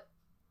on what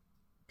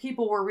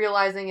people were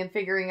realizing and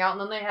figuring out, and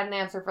then they had an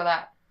answer for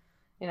that.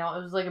 It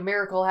was like a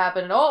miracle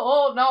happened,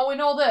 and now we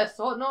know this.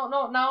 Oh, no,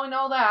 now we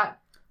know that.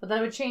 But then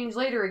it would change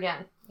later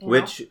again.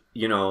 Which,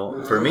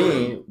 for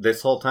me,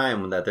 this whole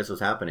time that this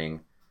was happening,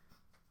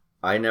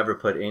 I never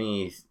put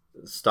any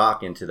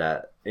stock into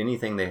that,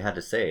 anything they had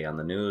to say on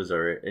the news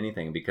or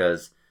anything,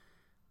 because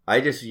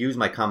I just use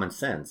my common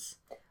sense.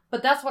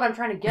 But that's what I'm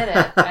trying to get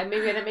at.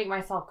 Maybe I didn't make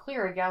myself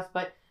clear, I guess,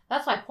 but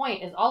that's my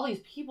point, is all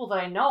these people that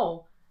I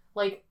know,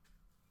 like,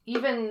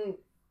 even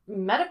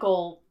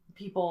medical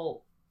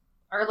people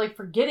are like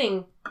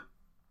forgetting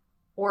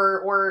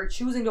or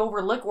choosing to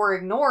overlook or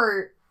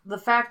ignore the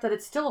fact that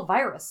it's still a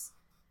virus.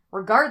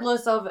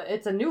 Regardless of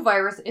it's a new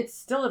virus, it's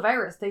still a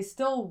virus. They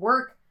still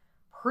work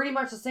pretty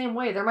much the same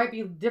way. There might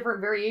be different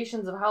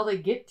variations of how they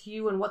get to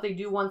you and what they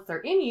do once they're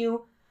in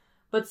you,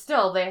 but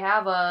still they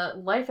have a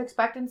life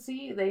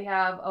expectancy, they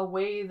have a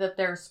way that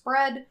they're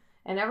spread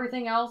and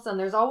everything else, and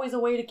there's always a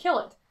way to kill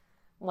it.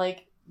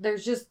 Like,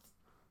 there's just...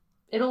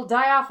 It'll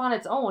die off on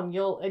its own.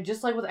 You'll,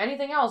 just like with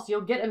anything else, you'll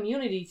get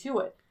immunity to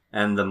it.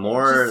 And the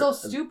more... It's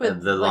just so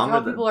stupid, the longer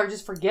how people are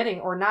just forgetting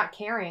or not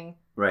caring.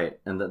 Right.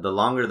 And the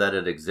longer that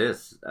it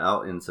exists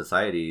out in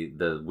society,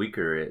 the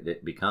weaker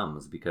it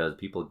becomes, because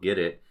people get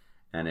it,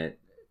 and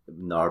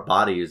our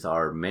bodies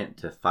are meant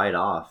to fight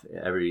off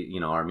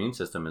our immune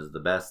system is the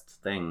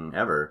best thing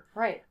ever.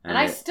 Right. And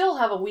I still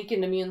have a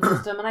weakened immune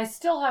system, and I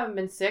still haven't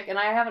been sick, and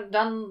I haven't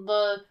done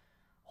the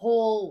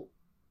whole...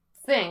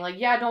 thing. Like,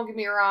 yeah, don't get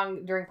me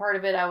wrong, during part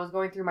of it I was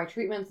going through my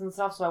treatments and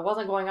stuff, so I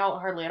wasn't going out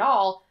hardly at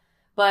all,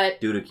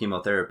 but... Due to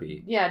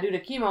chemotherapy. Yeah, due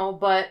to chemo,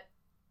 but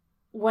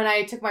when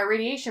I took my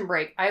radiation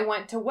break, I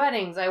went to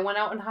weddings. I went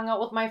out and hung out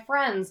with my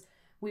friends.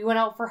 We went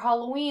out for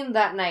Halloween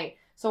that night.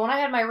 So when I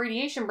had my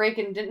radiation break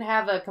and didn't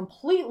have a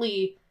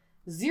completely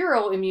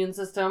zero immune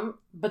system,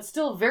 but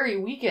still very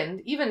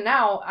weakened, even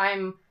now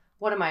I'm,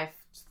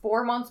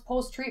 4 months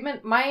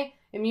post-treatment? My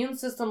immune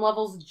system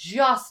levels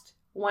just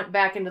went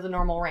back into the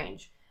normal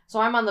range. So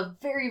I'm on the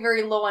very,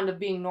 very low end of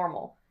being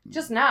normal.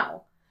 Just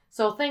now.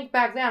 So think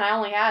back then, I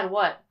only had,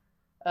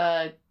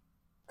 a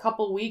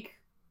couple week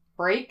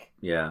break?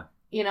 Yeah.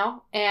 You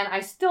know? And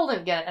I still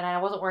didn't get it, and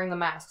I wasn't wearing the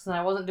masks, and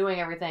I wasn't doing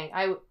everything.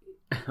 Right.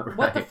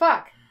 What the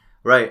fuck?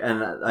 Right,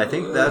 and I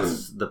think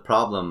that's the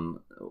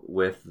problem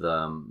with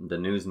the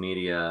news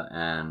media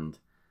and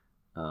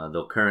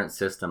the current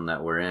system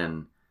that we're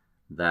in,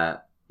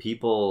 that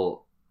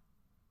people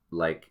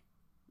like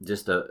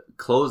just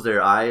close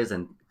their eyes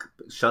and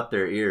shut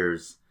their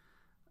ears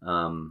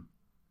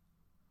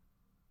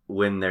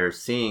when they're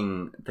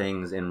seeing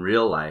things in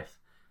real life,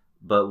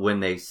 but when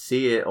they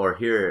see it or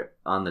hear it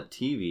on the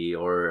TV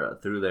or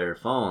through their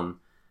phone,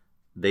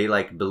 they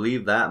like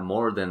believe that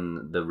more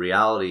than the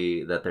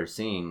reality that they're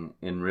seeing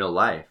in real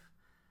life.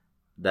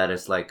 That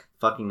it's like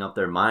fucking up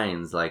their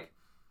minds. Like,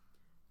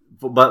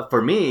 but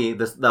for me,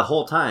 the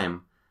whole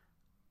time,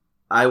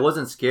 I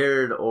wasn't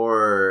scared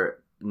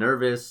or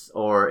nervous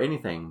or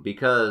anything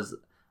because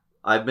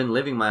I've been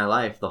living my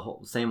life the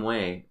whole same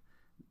way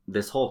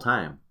this whole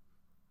time.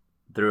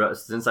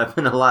 Since I've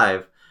been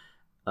alive,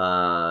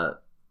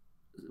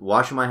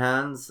 washing my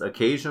hands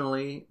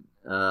occasionally,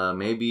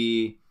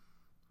 maybe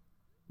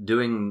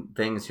doing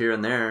things here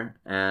and there,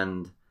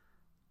 and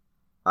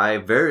I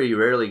very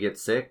rarely get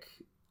sick.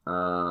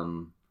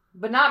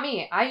 But not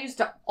me. I used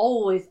to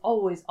always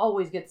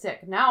get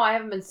sick. Now I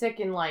haven't been sick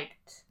in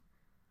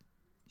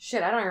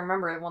shit, I don't even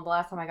remember when the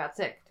last time I got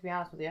sick, to be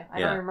honest with you. I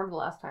don't even remember the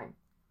last time.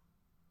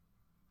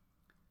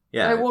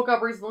 Yeah. I woke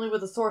up recently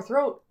with a sore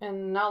throat,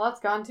 and now that's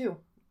gone too.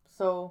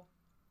 So,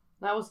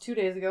 that was 2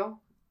 days ago,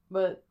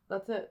 but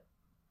that's it.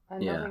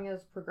 And nothing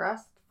has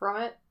progressed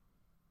from it.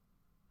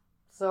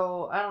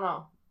 So, I don't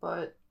know,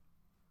 but...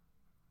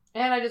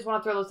 And I just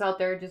want to throw this out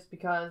there just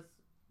because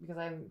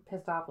I'm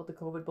pissed off with the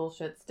COVID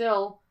bullshit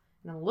still,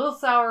 and I'm a little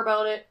sour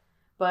about it,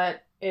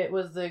 but it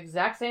was the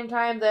exact same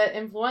time that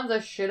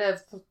influenza should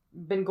have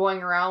been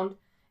going around,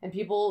 and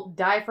people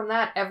die from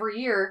that every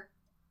year.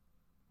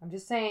 I'm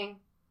just saying.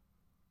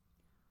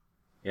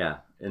 Yeah,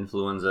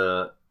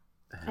 influenza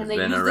has and they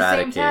been use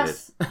eradicated. The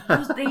same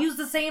tests. They use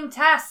the same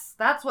tests.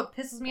 That's what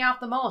pisses me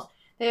off the most.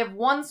 They have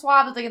one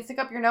swab that they can stick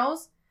up your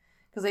nose,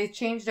 because they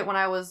changed it when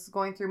I was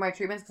going through my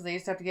treatments, because I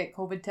used to have to get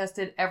COVID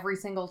tested every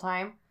single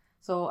time.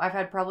 So I've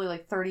had probably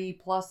 30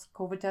 plus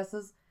COVID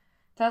tests.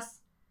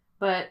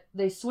 But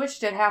they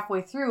switched it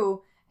halfway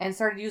through and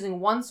started using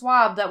one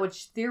swab that would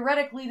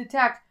theoretically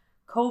detect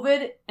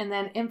COVID and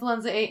then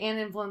influenza A and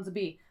influenza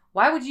B.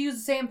 Why would you use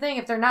the same thing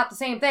if they're not the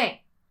same thing?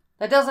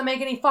 That doesn't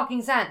make any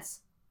fucking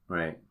sense.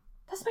 Right.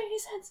 Doesn't make any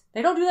sense.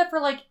 They don't do that for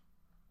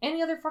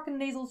any other fucking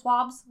nasal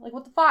swabs.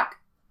 What the fuck?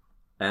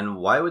 And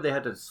why would they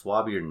have to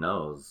swab your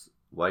nose?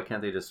 Why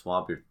can't they just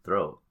swab your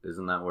throat?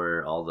 Isn't that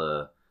where all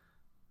the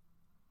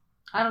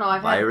I don't know.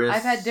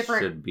 I've had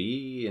different should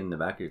be in the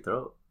back of your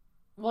throat?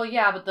 Well,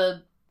 yeah, but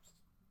the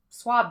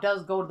swab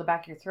does go to the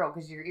back of your throat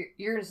because your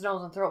ears,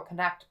 nose, and throat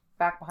connect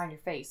back behind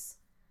your face.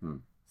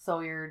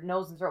 So your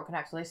nose and throat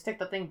connect. So they stick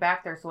the thing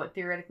back there so it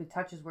theoretically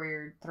touches where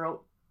your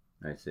throat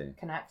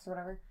connects or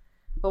whatever.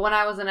 But when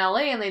I was in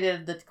LA and they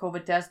did the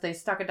COVID test, they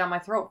stuck it down my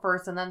throat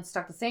first and then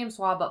stuck the same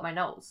swab up my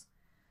nose.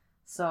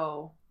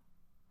 So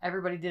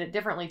everybody did it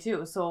differently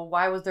too. So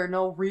why was there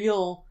no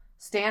real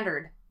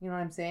standard, you know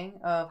what I'm saying,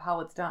 of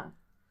how it's done?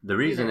 The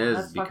reason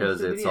is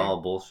because it's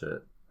all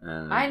bullshit.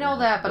 And I know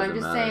that, but I'm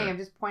just saying, I'm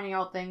just pointing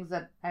out things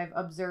that I've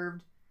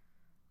observed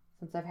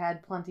since I've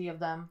had plenty of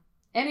them.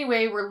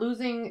 Anyway, we're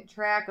losing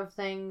track of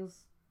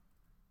things.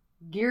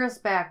 Gear us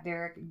back,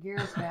 Derek. Gear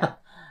us back.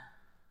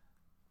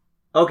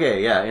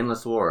 Okay, yeah,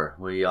 Endless War.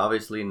 We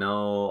obviously know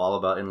all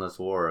about Endless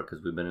War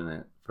because we've been in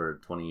it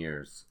for 20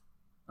 years.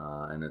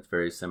 And it's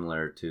very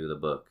similar to the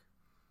book.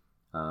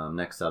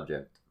 Next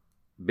subject.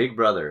 Big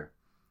Brother.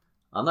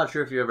 I'm not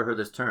sure if you ever heard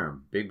this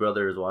term. Big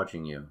Brother is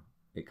watching you.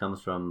 It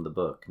comes from the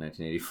book,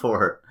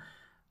 1984.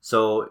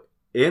 So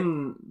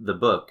in the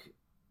book,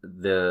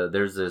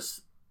 there's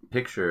this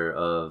picture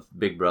of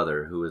Big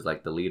Brother, who is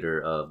like the leader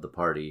of the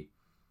party.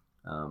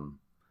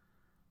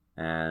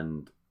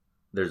 And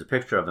there's a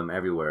picture of him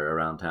everywhere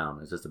around town.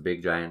 It's just a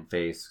big giant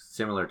face,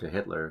 similar to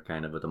Hitler,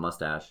 kind of with a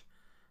mustache.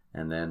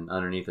 And then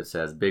underneath it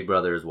says, Big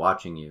Brother is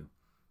watching you.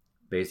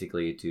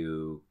 Basically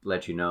to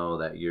let you know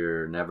that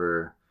you're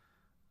never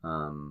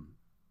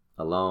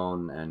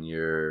alone and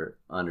you're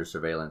under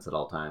surveillance at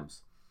all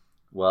times.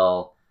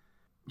 Well,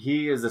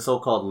 he is the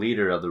so-called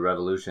leader of the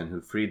revolution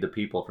who freed the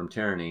people from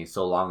tyranny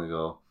so long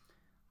ago,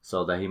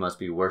 so that he must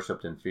be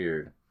worshipped and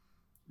feared.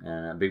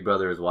 And Big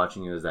Brother is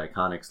watching you is the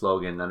iconic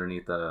slogan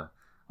underneath the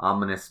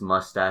ominous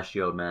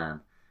mustachioed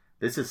man.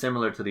 This is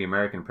similar to the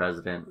American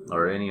president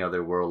or any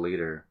other world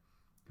leader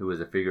who is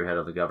a figurehead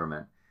of the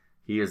government.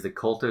 He is the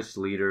cultish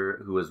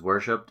leader who is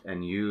worshipped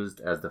and used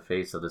as the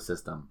face of the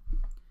system.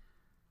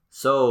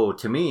 So,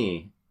 to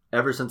me,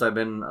 ever since I've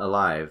been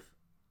alive,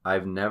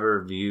 I've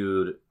never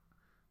viewed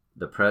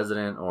the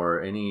president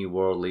or any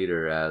world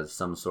leader as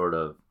some sort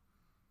of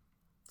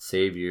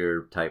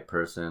savior type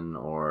person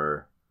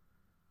or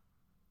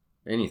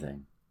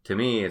anything. To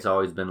me, it's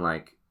always been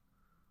like,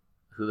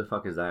 who the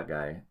fuck is that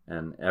guy?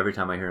 And every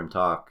time I hear him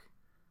talk,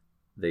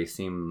 they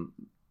seem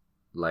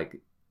like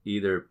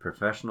either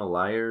professional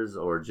liars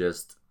or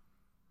just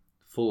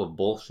full of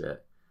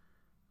bullshit.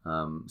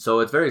 So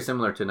it's very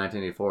similar to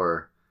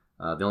 1984.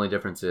 The only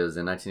difference is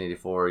in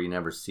 1984 you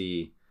never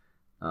see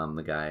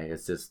the guy.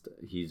 It's just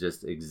he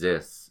just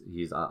exists.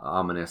 He's an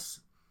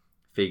ominous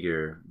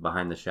figure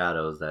behind the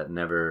shadows that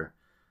never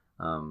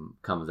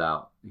comes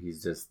out.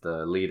 He's just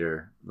the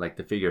leader, like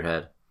the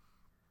figurehead.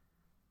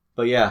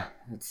 But yeah,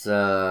 it's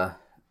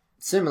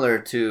similar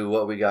to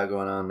what we got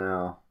going on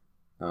now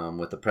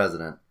with the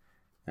president.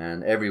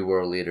 And every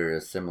world leader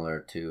is similar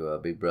to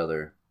Big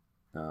Brother,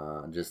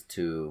 just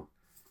to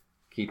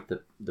keep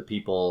the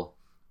people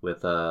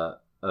with a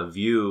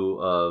view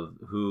of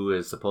who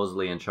is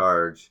supposedly in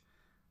charge,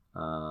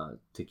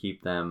 to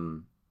keep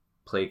them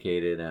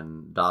placated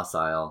and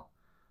docile,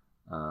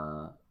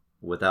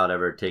 without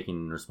ever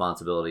taking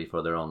responsibility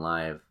for their own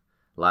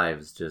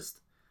lives, just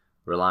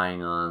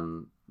relying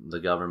on the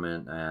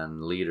government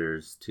and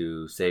leaders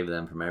to save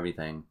them from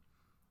everything,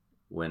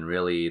 when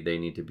really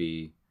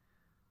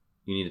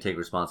you need to take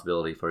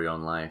responsibility for your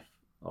own life,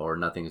 or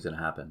nothing is going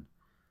to happen.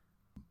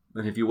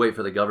 And if you wait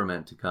for the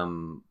government to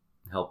come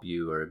help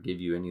you or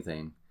give you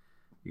anything,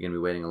 you're going to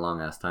be waiting a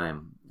long ass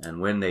time. And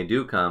when they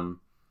do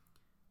come,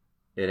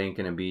 it ain't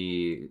going to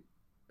be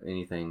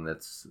anything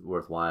that's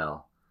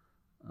worthwhile.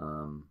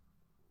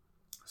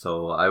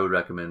 So I would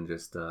recommend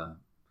just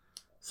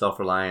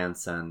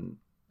self-reliance and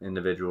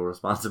individual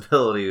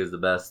responsibility is the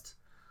best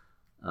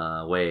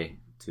way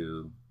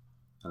to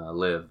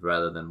live,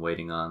 rather than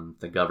waiting on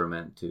the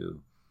government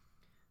to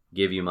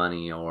give you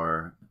money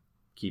or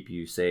keep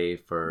you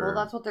safe. Well,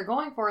 that's what they're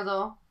going for,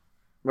 though.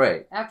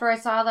 Right. After I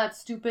saw that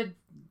stupid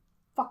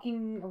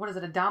fucking, what is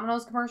it, a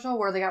Domino's commercial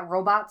where they got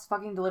robots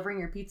fucking delivering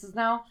your pizzas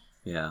now?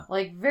 Yeah.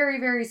 Like,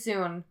 very, very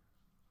soon,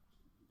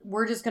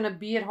 we're just going to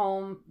be at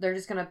home. They're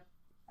just going to,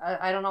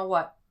 I don't know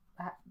what,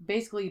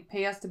 basically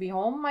pay us to be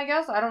home, I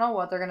guess. I don't know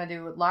what they're going to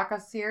do. Lock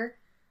us here.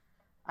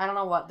 I don't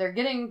know what. They're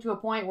getting to a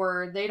point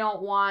where they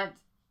don't want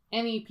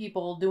any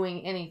people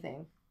doing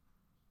anything.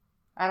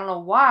 I don't know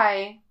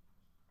why,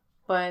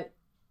 but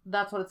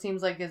that's what it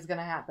seems like is going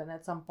to happen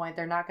at some point.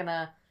 They're not going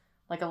to,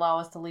 like, allow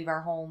us to leave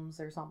our homes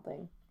or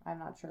something. I'm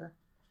not sure.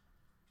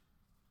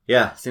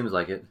 Yeah, seems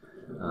like it.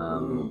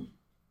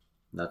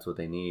 That's what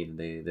they need.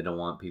 They don't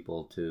want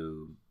people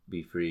to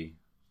be free.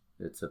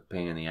 It's a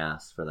pain in the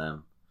ass for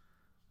them.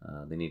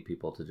 They need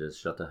people to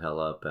just shut the hell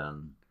up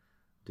and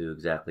do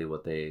exactly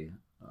what they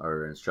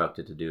are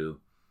instructed to do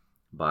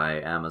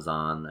by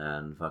Amazon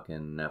and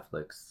fucking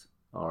Netflix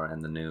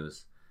and the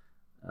news.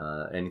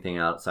 Anything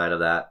outside of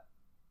that,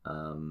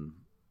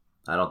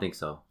 I don't think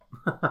so.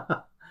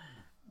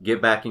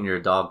 Get back in your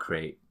dog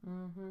crate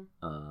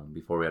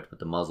before we have to put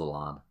the muzzle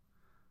on.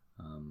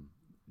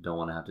 Don't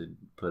want to have to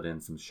put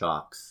in some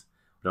shocks.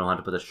 We don't have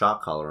to put the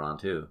shock collar on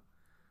too.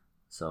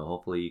 So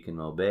hopefully you can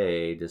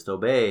obey. Just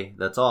obey.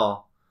 That's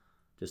all.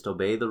 Just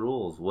obey the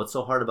rules. What's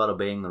so hard about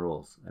obeying the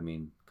rules? I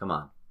mean, come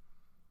on.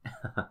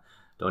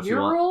 Don't you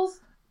want rules?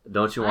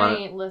 Don't you want?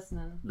 I ain't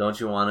listening. Don't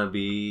you want to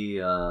be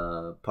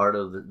part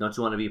of the? Don't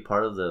you want to be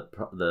part of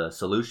the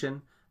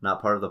solution,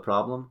 not part of the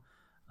problem?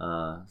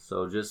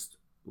 So just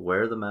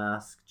wear the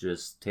mask.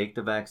 Just take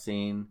the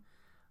vaccine.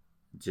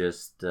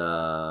 Just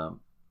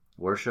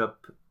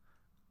worship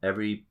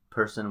every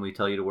person we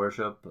tell you to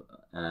worship,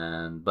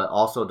 but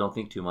also don't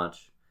think too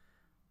much,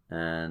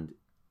 and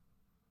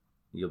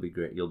you'll be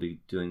great. You'll be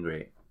doing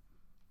great.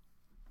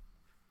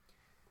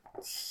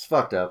 It's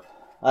fucked up.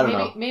 I don't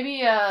know.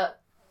 Maybe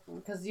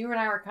because you and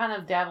I were kind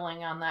of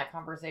dabbling on that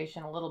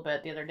conversation a little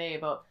bit the other day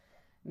about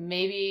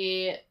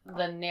maybe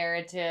the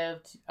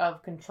narrative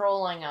of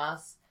controlling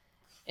us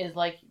is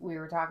like we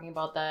were talking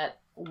about, that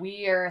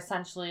we are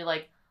essentially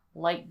like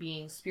light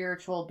beings,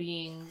 spiritual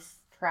beings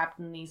trapped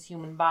in these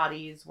human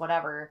bodies,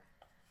 whatever,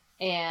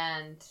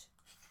 and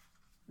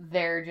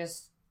they're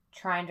just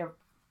trying to,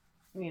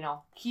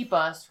 keep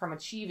us from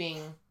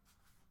achieving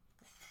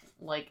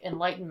like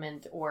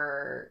enlightenment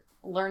or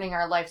learning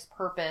our life's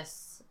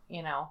purpose,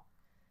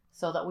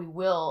 so that we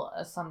will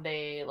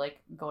someday like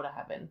go to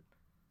heaven.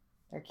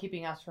 They're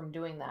keeping us from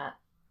doing that.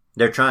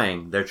 They're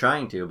trying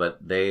to, but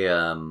they're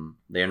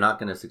not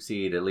going to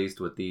succeed, at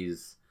least with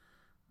these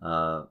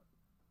 4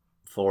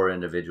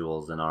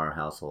 individuals in our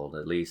household.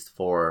 At least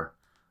 4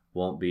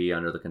 won't be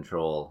under the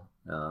control.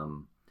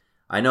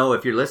 I know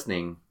if you're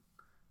listening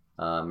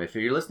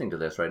to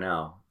this right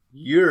now,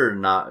 you're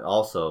not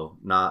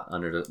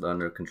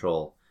under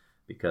control,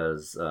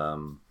 because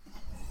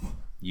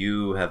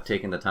you have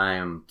taken the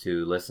time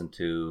to listen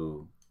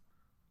to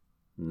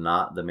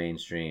not the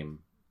mainstream,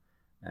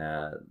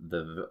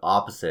 the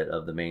opposite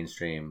of the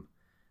mainstream.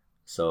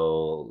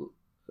 So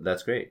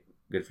that's great.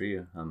 Good for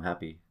you. I'm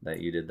happy that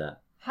you did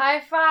that.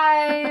 High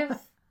five!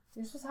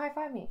 You're supposed to high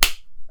five me.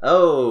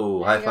 Oh,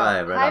 There high you go.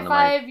 five right high on the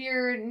five mic.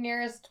 your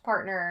nearest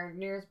partner,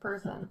 nearest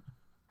person.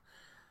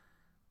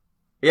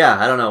 Yeah,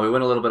 I don't know. We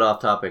went a little bit off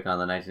topic on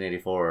the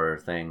 1984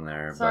 thing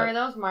there. Sorry,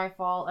 that was my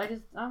fault.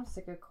 I'm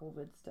sick of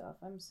COVID stuff.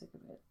 I'm sick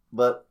of it.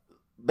 But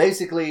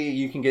basically,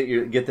 you can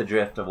get the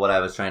drift of what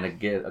I was trying to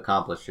get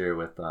accomplished here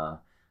with the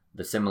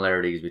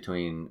similarities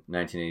between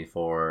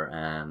 1984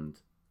 and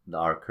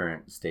our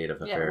current state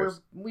of affairs.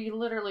 We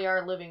literally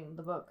are living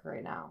the book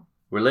right now.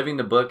 We're living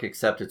the book,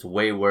 except it's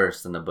way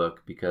worse than the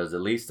book, because at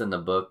least in the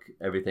book,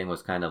 everything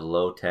was kind of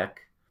low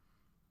tech.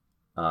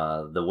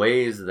 The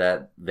ways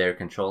that they're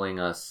controlling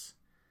us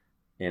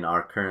in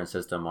our current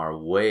system are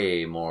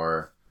way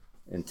more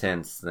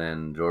intense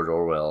than George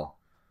Orwell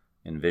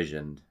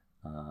envisioned.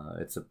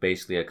 It's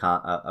basically a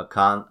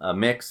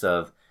mix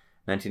of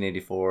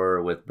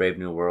 1984 with Brave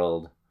New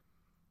World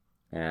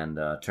and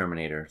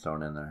Terminator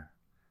thrown in there.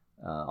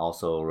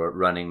 Also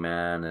Running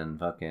Man and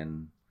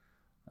fucking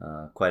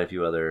quite a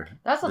few other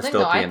That's the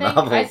dystopian thing, though.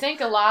 novels. I think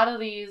a lot of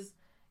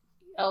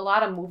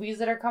movies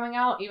that are coming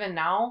out, even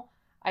now,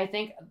 I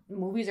think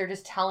movies are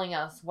just telling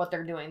us what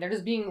they're doing. They're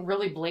just being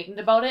really blatant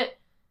about it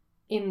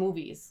in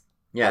movies.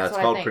 Yeah, That's it's what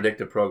I called think.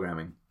 predictive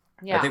programming.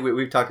 Yeah. I think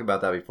we've talked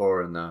about that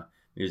before in the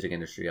music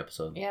industry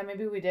episode. Yeah,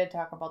 maybe we did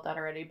talk about that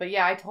already. But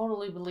yeah, I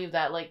totally believe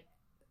that. Like,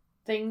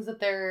 things that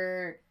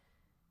they're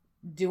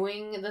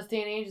doing in this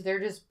day and age, they're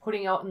just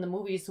putting out in the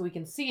movies so we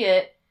can see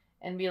it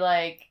and be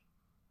like,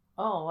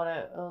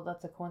 oh,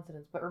 that's a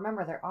coincidence. But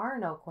remember, there are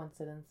no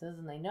coincidences,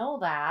 and they know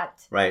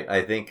that. Right.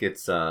 I think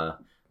it's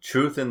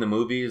truth in the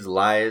movies,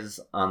 lies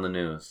on the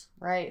news.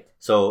 Right.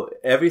 So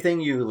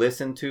everything you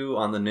listen to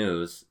on the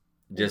news,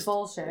 just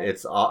bullshit.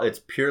 It's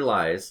pure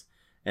lies.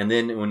 And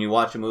then when you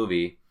watch a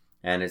movie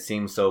and it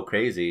seems so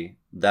crazy,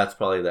 that's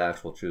probably the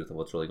actual truth of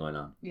what's really going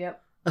on.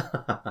 Yep.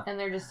 And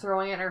they're just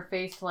throwing it in our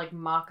face to like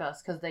mock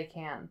us because they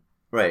can.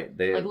 Right.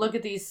 They like, look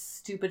at these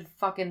stupid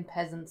fucking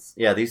peasants.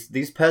 Yeah,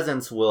 these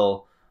peasants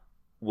will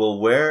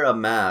wear a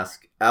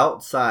mask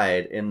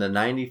outside in the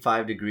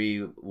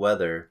 95-degree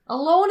weather.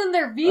 Alone in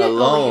their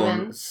vehicle,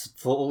 even.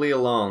 Fully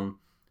alone,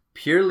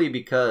 purely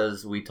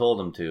because we told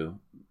them to,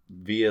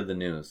 via the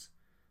news.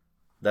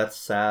 That's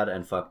sad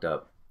and fucked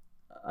up.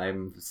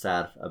 I'm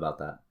sad about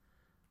that.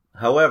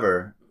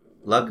 However,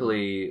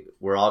 luckily,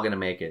 we're all going to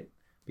make it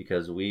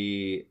because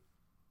we've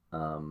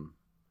got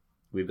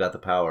the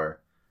power.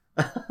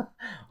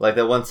 Like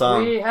that one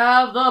song. We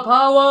have the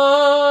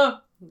power!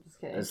 I'm just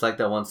kidding. It's like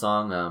that one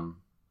song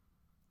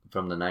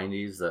from the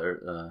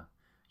 90s.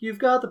 You've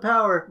got the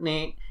power.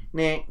 Nah,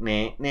 nah,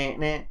 nah, nah,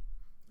 nah.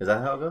 Is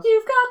that how it goes?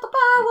 You've got the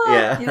power!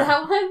 Yeah. You know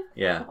that one?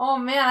 Yeah. Oh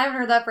man, I haven't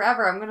heard that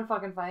forever. I'm gonna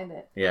fucking find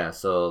it. Yeah,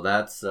 so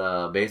that's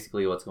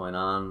basically what's going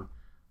on.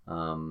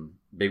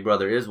 Big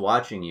Brother is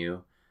watching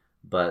you,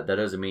 but that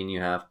doesn't mean you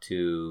have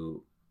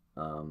to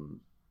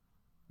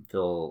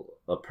feel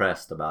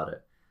oppressed about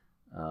it.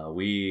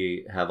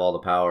 We have all the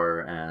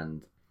power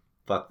and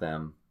fuck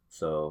them,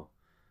 so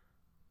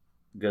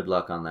good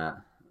luck on that.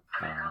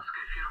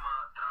 Американская фирма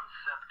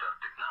Transceptor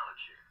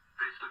Technology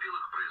приступила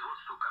к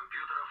производству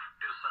компьютеров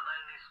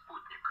 «Персональный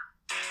спутник».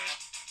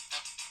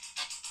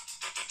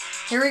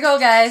 Here we go,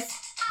 guys.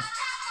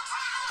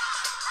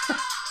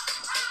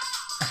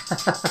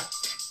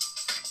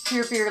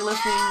 Here for your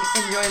listening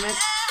enjoyment.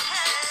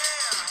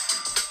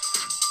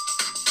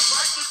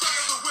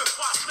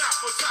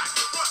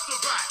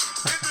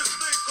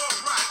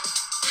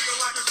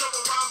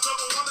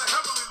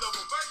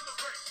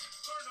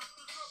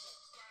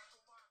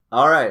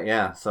 All right,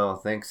 yeah. So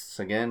thanks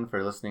again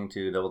for listening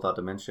to Double Thought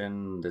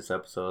Dimension. This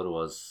episode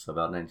was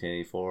about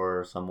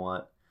 1984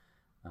 somewhat.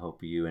 I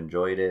hope you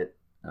enjoyed it.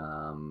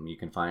 You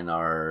can find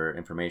our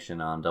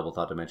information on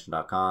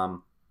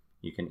doublethoughtdimension.com.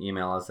 You can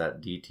email us at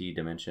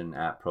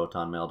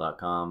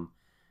dtdimension@protonmail.com.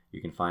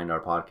 You can find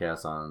our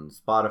podcast on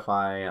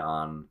Spotify,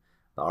 on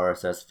the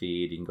RSS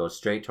feed. You can go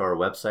straight to our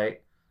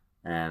website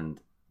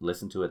and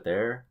listen to it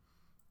there.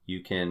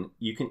 You can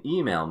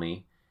email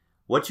me.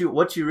 What you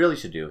really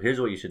should do.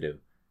 Here's what you should do.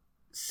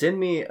 Send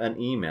me an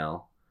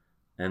email,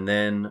 and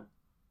then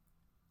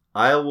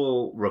I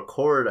will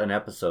record an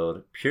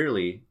episode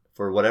purely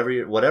for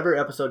whatever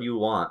episode you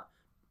want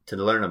to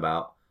learn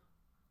about.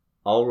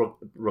 I'll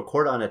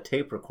record on a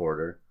tape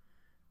recorder,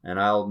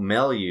 and I'll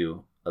mail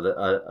you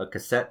a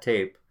cassette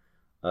tape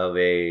of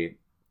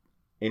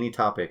any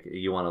topic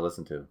you want to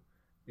listen to.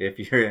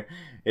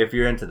 If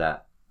you're into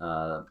that,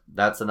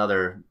 that's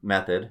another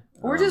method.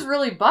 We're just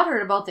really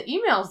butthurt about the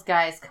emails,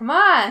 guys. Come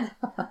on.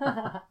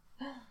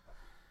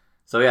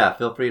 So yeah,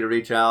 feel free to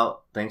reach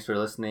out. Thanks for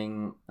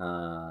listening.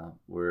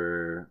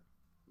 We're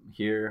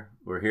here.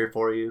 We're here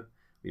for you.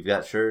 We've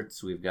got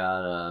shirts. We've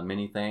got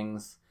many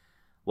things.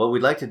 What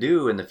we'd like to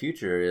do in the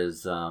future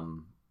is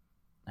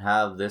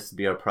have this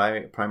be our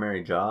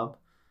primary job.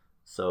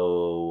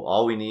 So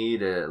all we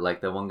need,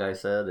 like that one guy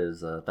said,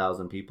 is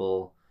 1,000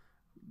 people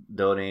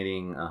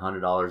donating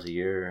 $100 a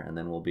year, and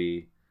then we'll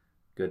be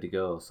good to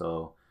go.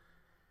 So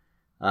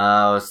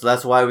So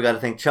that's why we got to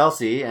thank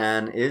Chelsea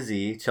and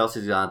Izzy.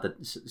 Chelsea's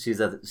she's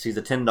a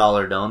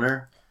 $10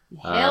 donor.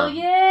 Hell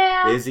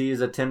yeah! Izzy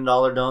is a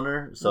 $10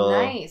 donor. So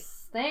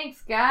nice.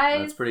 Thanks, guys.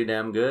 That's pretty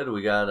damn good.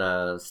 We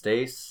got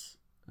Stace,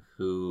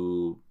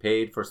 who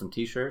paid for some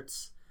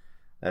T-shirts.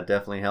 That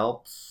definitely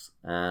helps.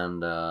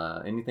 And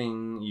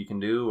anything you can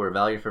do, we're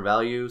value for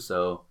value.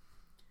 So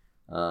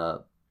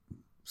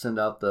send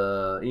out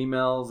the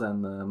emails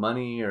and the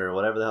money or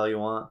whatever the hell you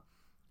want,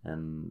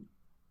 and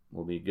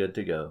we'll be good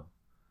to go.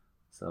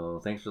 So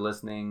thanks for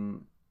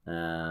listening,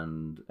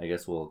 and I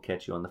guess we'll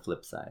catch you on the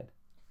flip side.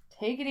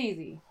 Take it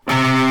easy.